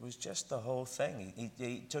just the whole thing.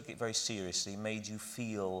 He took it very seriously, made you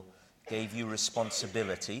feel, gave you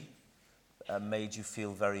responsibility, made you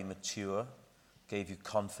feel very mature, gave you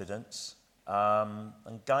confidence,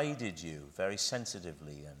 and guided you very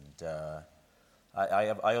sensitively. And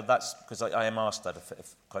that's because I am asked that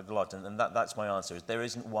quite a lot, and that's my answer. Is there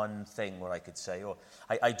isn't one thing where I could say,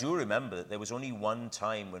 I do remember that there was only one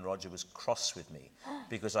time when Roger was cross with me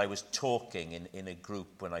because I was talking in a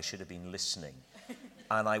group when I should have been listening.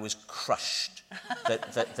 And I was crushed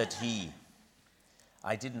that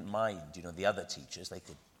I didn't mind, the other teachers, they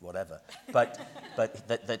could whatever, but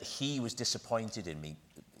that he was disappointed in me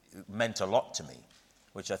meant a lot to me,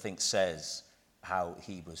 which I think says how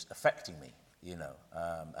he was affecting me,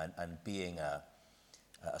 and being a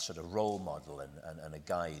sort of role model and a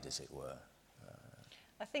guide, as it were.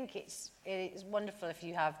 I think it's wonderful if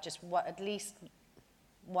you have just at least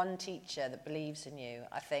one teacher that believes in you.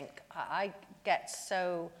 I think I get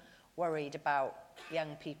so worried about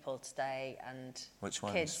young people today and Which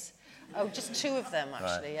ones? Kids. Oh, just two of them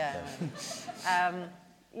actually. Right.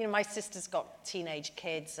 Yeah. My sister's got teenage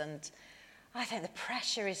kids, and I think the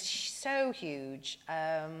pressure is so huge.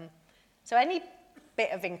 So any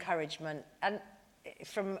bit of encouragement and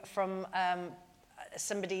from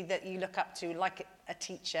somebody that you look up to, like a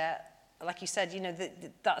teacher. Like you said,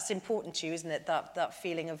 that's important to you, isn't it? That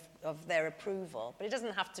feeling of their approval. But it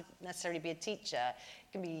doesn't have to necessarily be a teacher.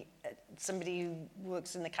 It can be somebody who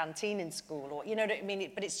works in the canteen in school, or you know what I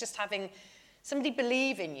mean? But it's just having somebody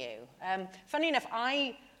believe in you. Funny enough,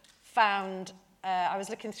 I found, I was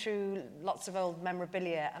looking through lots of old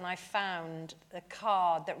memorabilia, and I found a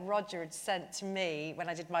card that Roger had sent to me when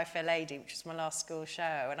I did My Fair Lady, which was my last school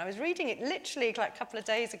show. And I was reading it literally like a couple of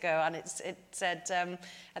days ago, and it said,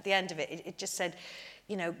 at the end of it, it just said,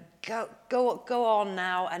 go on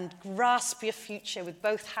now and grasp your future with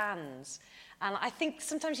both hands. And I think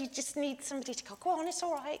sometimes you just need somebody to go on, it's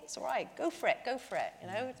all right, go for it,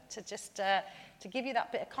 to just, to give you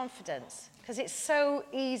that bit of confidence. Because it's so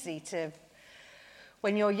easy to,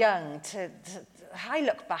 when you're young, I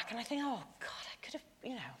look back and I think, oh, God, I could have,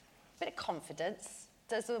 a bit of confidence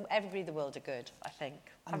does everybody the world of good, I think.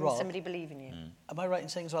 And having Rob, somebody believe in you. Am I right in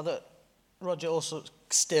saying as well that Roger also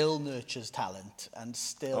still nurtures talent and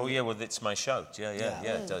still... Oh, yeah, well, it's my shout. Yeah.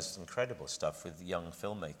 It does incredible stuff with young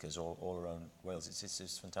filmmakers all around Wales.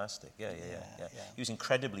 It's fantastic. Yeah. He was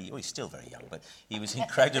incredibly... he's still very young, but he was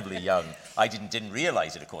incredibly young. I didn't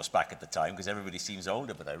realise it, of course, back at the time, because everybody seems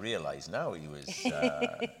older, but I realise now he was...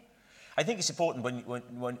 I think it's important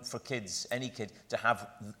when for kids, any kid, to have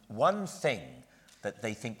one thing that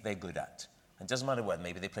they think they're good at. It doesn't matter what,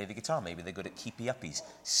 maybe they play the guitar, maybe they're good at keepy-uppies,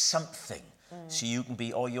 something. So you can be,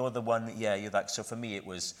 you're the one, you're that. So for me, it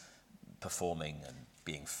was performing and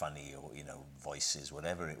being funny or, voices,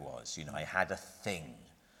 whatever it was. I had a thing.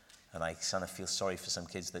 And I kind of feel sorry for some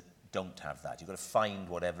kids that don't have that. You've got to find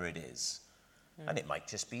whatever it is. And it might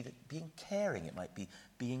just be being caring. It might be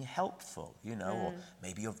being helpful, or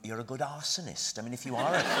maybe you're a good arsonist. I mean, if you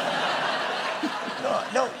are a...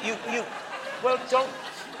 Well,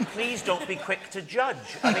 please don't be quick to judge.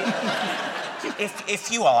 I mean,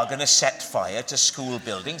 if you are going to set fire to school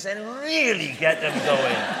buildings, then really get them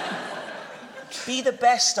going. Be the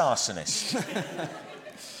best arsonist.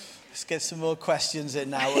 Let's get some more questions in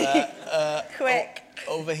now. Quick.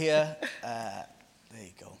 Over here. There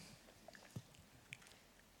you go.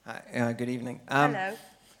 Hi, good evening. Hello.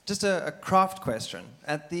 Just a craft question.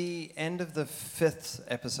 At the end of the 5th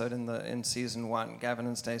episode in season 1, Gavin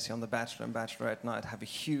and Stacey on The Bachelor and Bachelorette night have a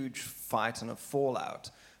huge fight and a fallout.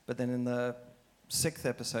 But then in the 6th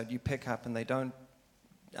episode, you pick up and they don't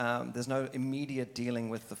there's no immediate dealing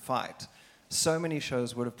with the fight. So many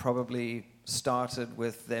shows would have probably started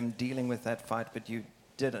with them dealing with that fight, but you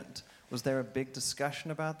didn't. Was there a big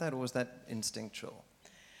discussion about that, or was that instinctual?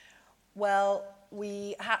 Well,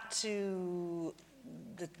 we had to,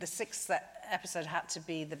 the sixth episode had to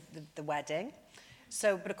be the wedding.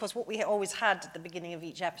 So, but of course, what we always had at the beginning of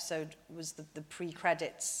each episode was the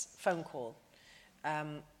pre-credits phone call,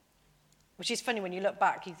 which is funny when you look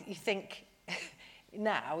back. You think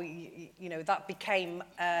now, you know, that became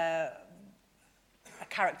a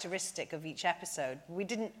characteristic of each episode. We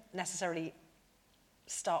didn't necessarily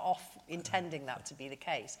start off intending that to be the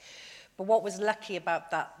case. But what was lucky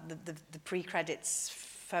about that, the pre-credits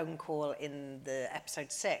phone call in the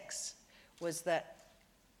episode 6, was that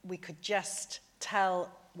we could just tell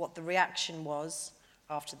what the reaction was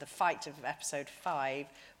after the fight of episode 5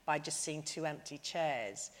 by just seeing 2 empty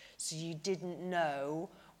chairs. So you didn't know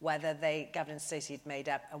whether Gavin and Stacey had made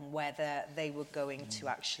up and whether they were going to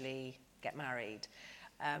actually get married.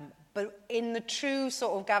 But in the true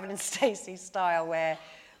sort of Gavin and Stacey style, where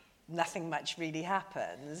nothing much really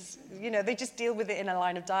happens, you know, they just deal with it in a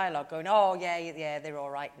line of dialogue, going, oh, yeah, they're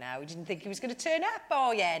all right now. We didn't think he was going to turn up.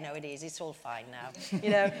 Oh, yeah, no, it is. It's all fine now.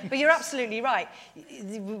 You know, but you're absolutely right.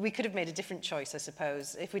 We could have made a different choice, I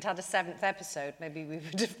suppose. If we'd had a 7th episode, maybe we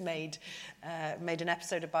would have made an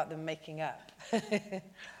episode about them making up. We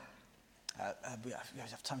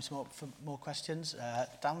have time for more questions.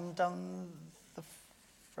 Down the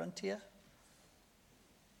front here.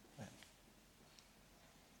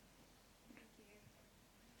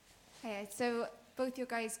 Hey, so both your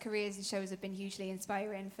guys' careers and shows have been hugely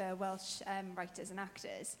inspiring for Welsh writers and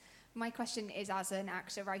actors. My question is, as an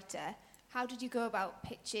actor-writer, how did you go about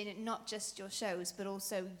pitching not just your shows, but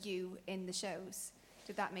also you in the shows?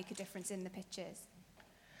 Did that make a difference in the pitches?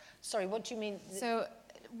 Sorry, what do you mean? So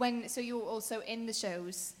you were also in the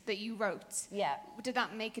shows that you wrote. Yeah. Did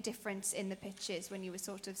that make a difference in the pitches when you were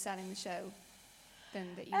sort of selling the show, than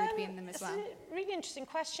that you would be in them as well? It's a really interesting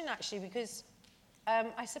question, actually, because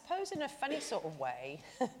I suppose in a funny sort of way,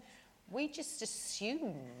 we just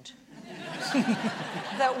assumed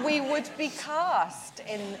that we would be cast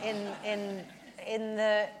in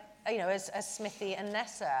the, you know, as Smithy and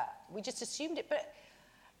Nessa. We just assumed it. But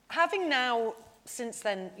having now, since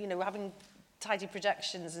then, you know, having Tidy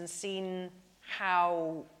Productions and seen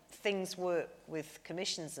how things work with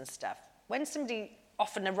commissions and stuff, when somebody,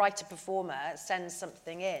 often a writer-performer, sends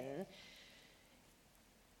something in,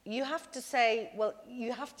 you have to say, well,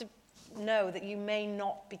 you have to know that you may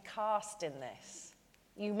not be cast in this.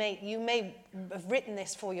 You may have written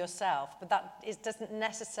this for yourself, but that doesn't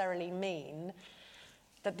necessarily mean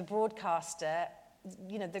that the broadcaster,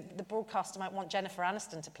 you know, the broadcaster might want Jennifer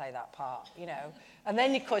Aniston to play that part, you know. And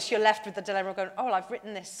then, of course, you're left with the dilemma of going, oh, I've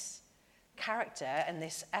written this character in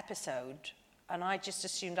this episode, and I just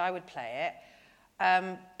assumed I would play it.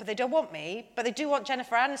 But they don't want me, but they do want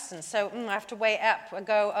Jennifer Aniston. So I have to weigh it up and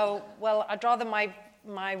go, oh, well, I'd rather my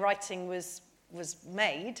writing was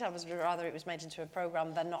made. I was rather it was made into a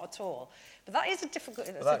program than not at all. But that is a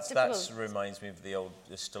difficult. Well, that reminds me of the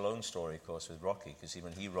Stallone story, of course, with Rocky, because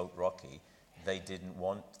when he wrote Rocky,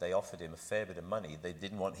 they offered him a fair bit of money. They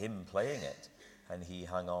didn't want him playing it. And he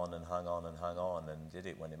hung on and did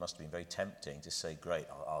it when it must have been very tempting to say, great,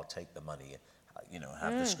 I'll take the money, you know,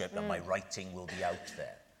 have the script and my writing will be out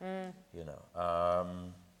there. You know,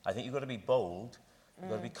 I think you've got to be bold, you've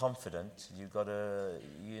got to be confident, you've got to,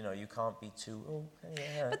 you know, you can't be too,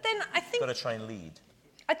 But then I think... You've got to try and lead.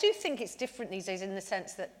 I do think it's different these days in the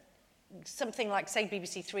sense that something like, say,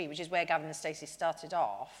 BBC Three, which is where Gavin and Stacey started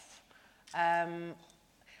off,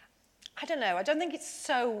 I don't know. I don't think it's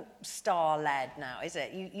so star-led now, is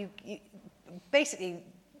it? You basically,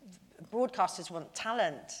 broadcasters want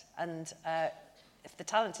talent, and if the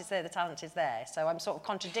talent is there, the talent is there. So I'm sort of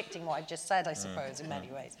contradicting what I've just said, I suppose, in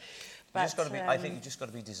many ways. But, just got to be, I think you've just got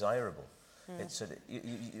to be desirable. It's so that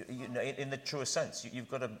you know, in the truest sense,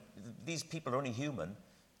 you've got to. These people are only human.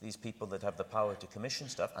 These people that have the power to commission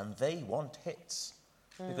stuff, and they want hits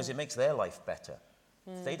because it makes their life better.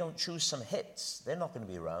 If they don't choose some hits, they're not going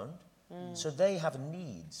to be around. So they have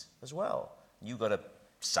needs as well. You've got to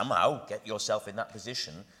somehow get yourself in that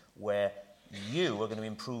position where you are going to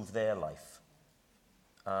improve their life,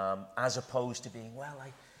 as opposed to being, well,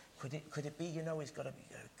 could it be, you know, he's got to be,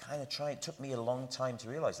 kind of try. It took me a long time to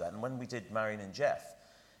realise that. And when we did Marion and Jeff,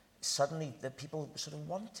 suddenly the people sort of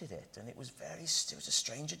wanted it, and it was a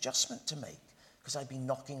strange adjustment to make because I'd been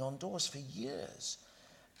knocking on doors for years,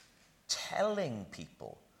 telling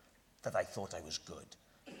people that I thought I was good.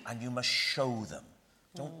 And you must show them.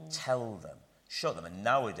 Don't tell them. Show them. And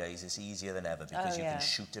nowadays it's easier than ever because you can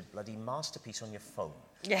shoot a bloody masterpiece on your phone.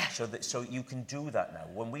 Yeah. So you can do that now.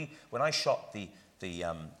 When I shot the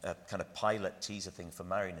kind of pilot teaser thing for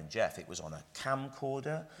Marion and Jeff, it was on a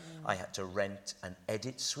camcorder. I had to rent an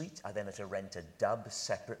edit suite. I then had to rent a dub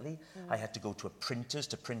separately. I had to go to a printer's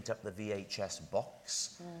to print up the VHS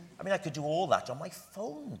box. I mean, I could do all that on my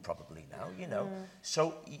phone probably now, you know.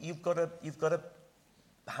 So you've got to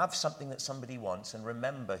have something that somebody wants, and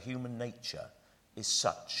remember, human nature is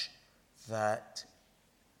such that,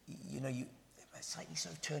 you know, it's like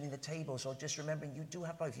sort of turning the tables, or just remembering you do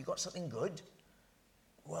have both. If you've got something good,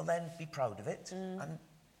 well then be proud of it and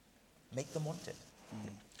make them want it.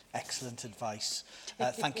 Excellent advice.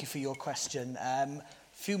 Thank you for your question.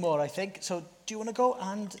 Few more, I think. So do you want to go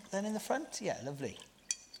and then in the front? Yeah, lovely.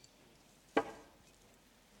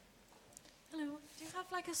 Hello. Do you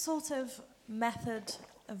have like a sort of method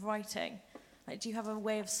of writing? Like, do you have a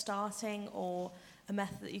way of starting or a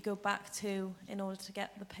method that you go back to in order to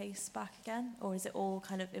get the pace back again? Or is it all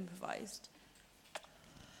kind of improvised?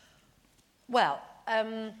 Well,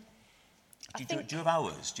 Do you have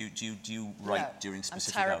hours? Do you write during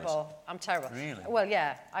specific hours? I'm terrible. Really? Well,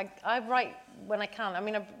 yeah. I write when I can. I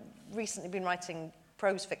mean, I've recently been writing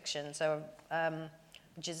prose fiction, so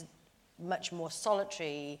which is much more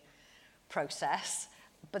solitary process.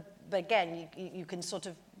 But again, you can sort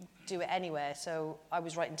of do it anywhere. So I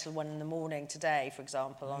was writing till 1 a.m. today, for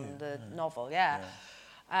example, on the novel. Yeah.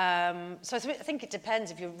 So I think it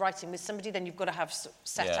depends. If you're writing with somebody, then you've got to have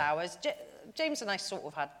set hours. James and I sort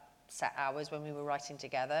of had set hours when we were writing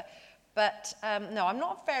together. But no, I'm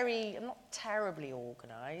not terribly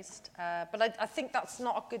organised. But I think that's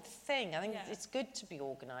not a good thing. I think it's good to be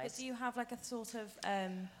organised. But do you have like a sort of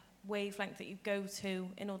wavelength that you go to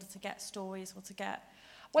in order to get stories or to get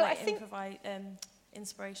I think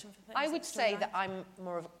inspiration for things? I would say that I'm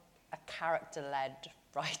more of a character-led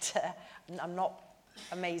writer. I'm not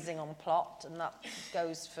amazing on plot, and that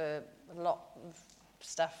goes for a lot of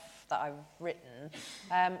stuff that I've written.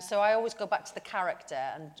 So I always go back to the character,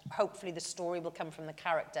 and hopefully the story will come from the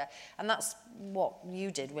character. And that's what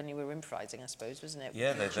you did when you were improvising, I suppose, wasn't it?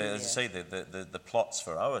 Yeah, as I say, the plots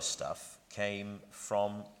for our stuff came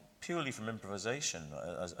purely from improvisation,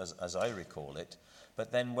 as I recall it.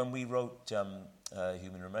 But then when we wrote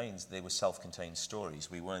Human Remains, they were self-contained stories.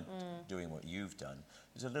 We weren't doing what you've done.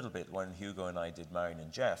 It was a little bit when Hugo and I did Marion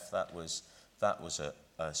and Jeff. That was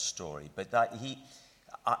a story. But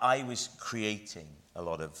I was creating a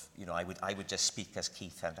lot of, you know, I would just speak as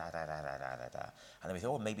Keith and da. And then we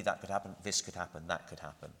thought, maybe that could happen, this could happen, that could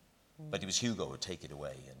happen. But it was Hugo who would take it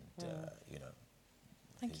away, and you know.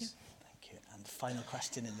 Thank you. Thank you. And final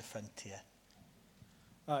question in the front here.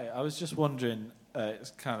 Hi, I was just wondering,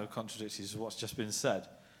 it kind of contradicts what's just been said,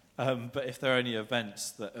 but if there are any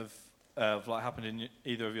events that have like happened in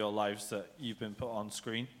either of your lives that you've been put on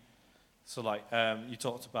screen. So like you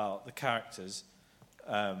talked about the characters,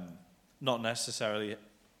 not necessarily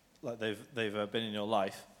like they've been in your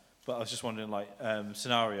life, but I was just wondering like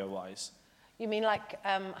scenario-wise. You mean like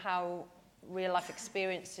how real-life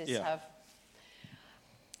experiences have...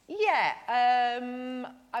 Yeah,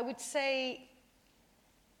 I would say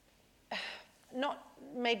not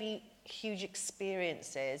maybe huge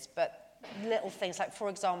experiences, but little things. Like, for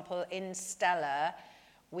example, in Stella,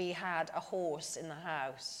 we had a horse in the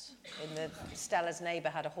house. Stella's neighbour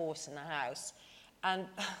had a horse in the house. And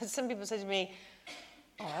some people said to me,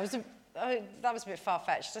 that was a bit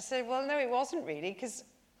far-fetched. I said, well, no, it wasn't really, because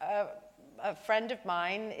a friend of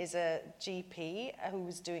mine is a GP who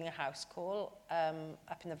was doing a house call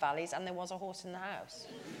up in the valleys, and there was a horse in the house.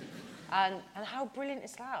 And how brilliant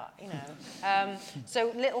is that, you know?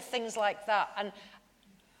 So little things like that.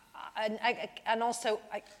 And also,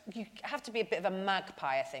 you have to be a bit of a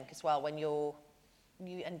magpie, I think, as well, when you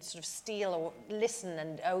sort of steal or listen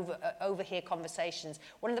and overhear conversations.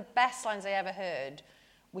 One of the best lines I ever heard,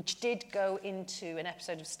 which did go into an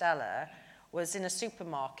episode of Stella, was in a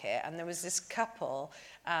supermarket, and there was this couple,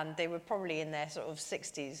 and they were probably in their sort of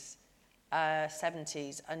 60s,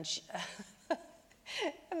 70s, and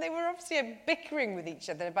and they were obviously bickering with each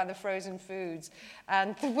other about the frozen foods.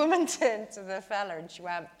 And the woman turned to the fella and she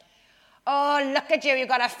went, "Oh, look at you, you've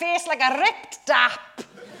got a face like a ripped dap."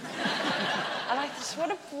 And I thought,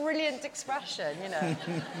 what a brilliant expression, you know.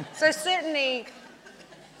 So certainly,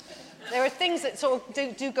 there are things that sort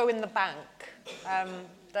of do go in the bank,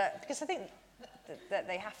 because I think that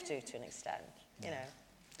they have to an extent, you know.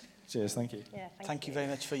 Cheers, thank you. Yeah, thank you very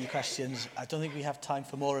much for your questions. I don't think we have time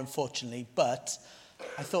for more, unfortunately, but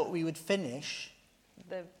I thought we would finish.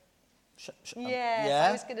 Yeah,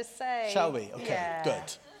 I was going to say. Shall we? Okay,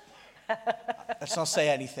 good. Let's not say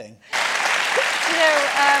anything. You know,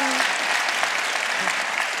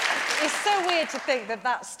 It's so weird to think that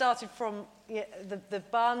that started from the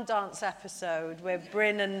barn dance episode where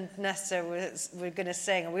Bryn and Nessa were going to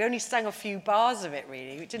sing, and we only sang a few bars of it,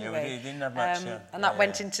 really, didn't we? We didn't have much. And that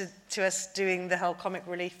went into us doing the whole comic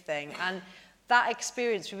relief thing. And that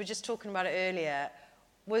experience, we were just talking about it earlier,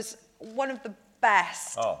 was one of the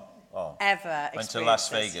best ever experiences. Went to Las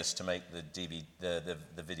Vegas to make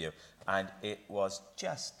the video, and it was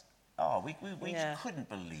just... we couldn't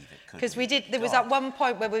believe it, because we did. There was at one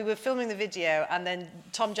point where we were filming the video, and then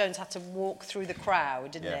Tom Jones had to walk through the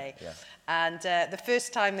crowd, didn't he? Yeah. And the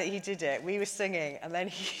first time that he did it, we were singing, and then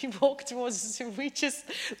he walked towards us, and we just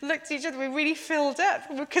looked at each other. We really filled up,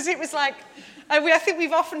 because it was like, I think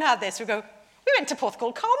we've often had this. We go, we went to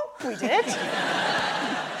Porthcawl Comp, we did.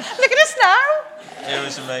 Look at us now. It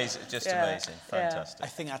was amazing, just amazing, fantastic. I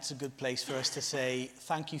think that's a good place for us to say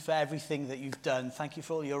thank you for everything that you've done. Thank you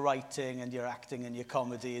for all your writing and your acting and your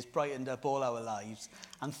comedy. It's brightened up all our lives.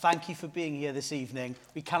 And thank you for being here this evening.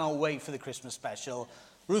 We cannot wait for the Christmas special.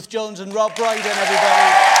 Ruth Jones and Rob Brydon,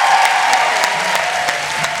 everybody.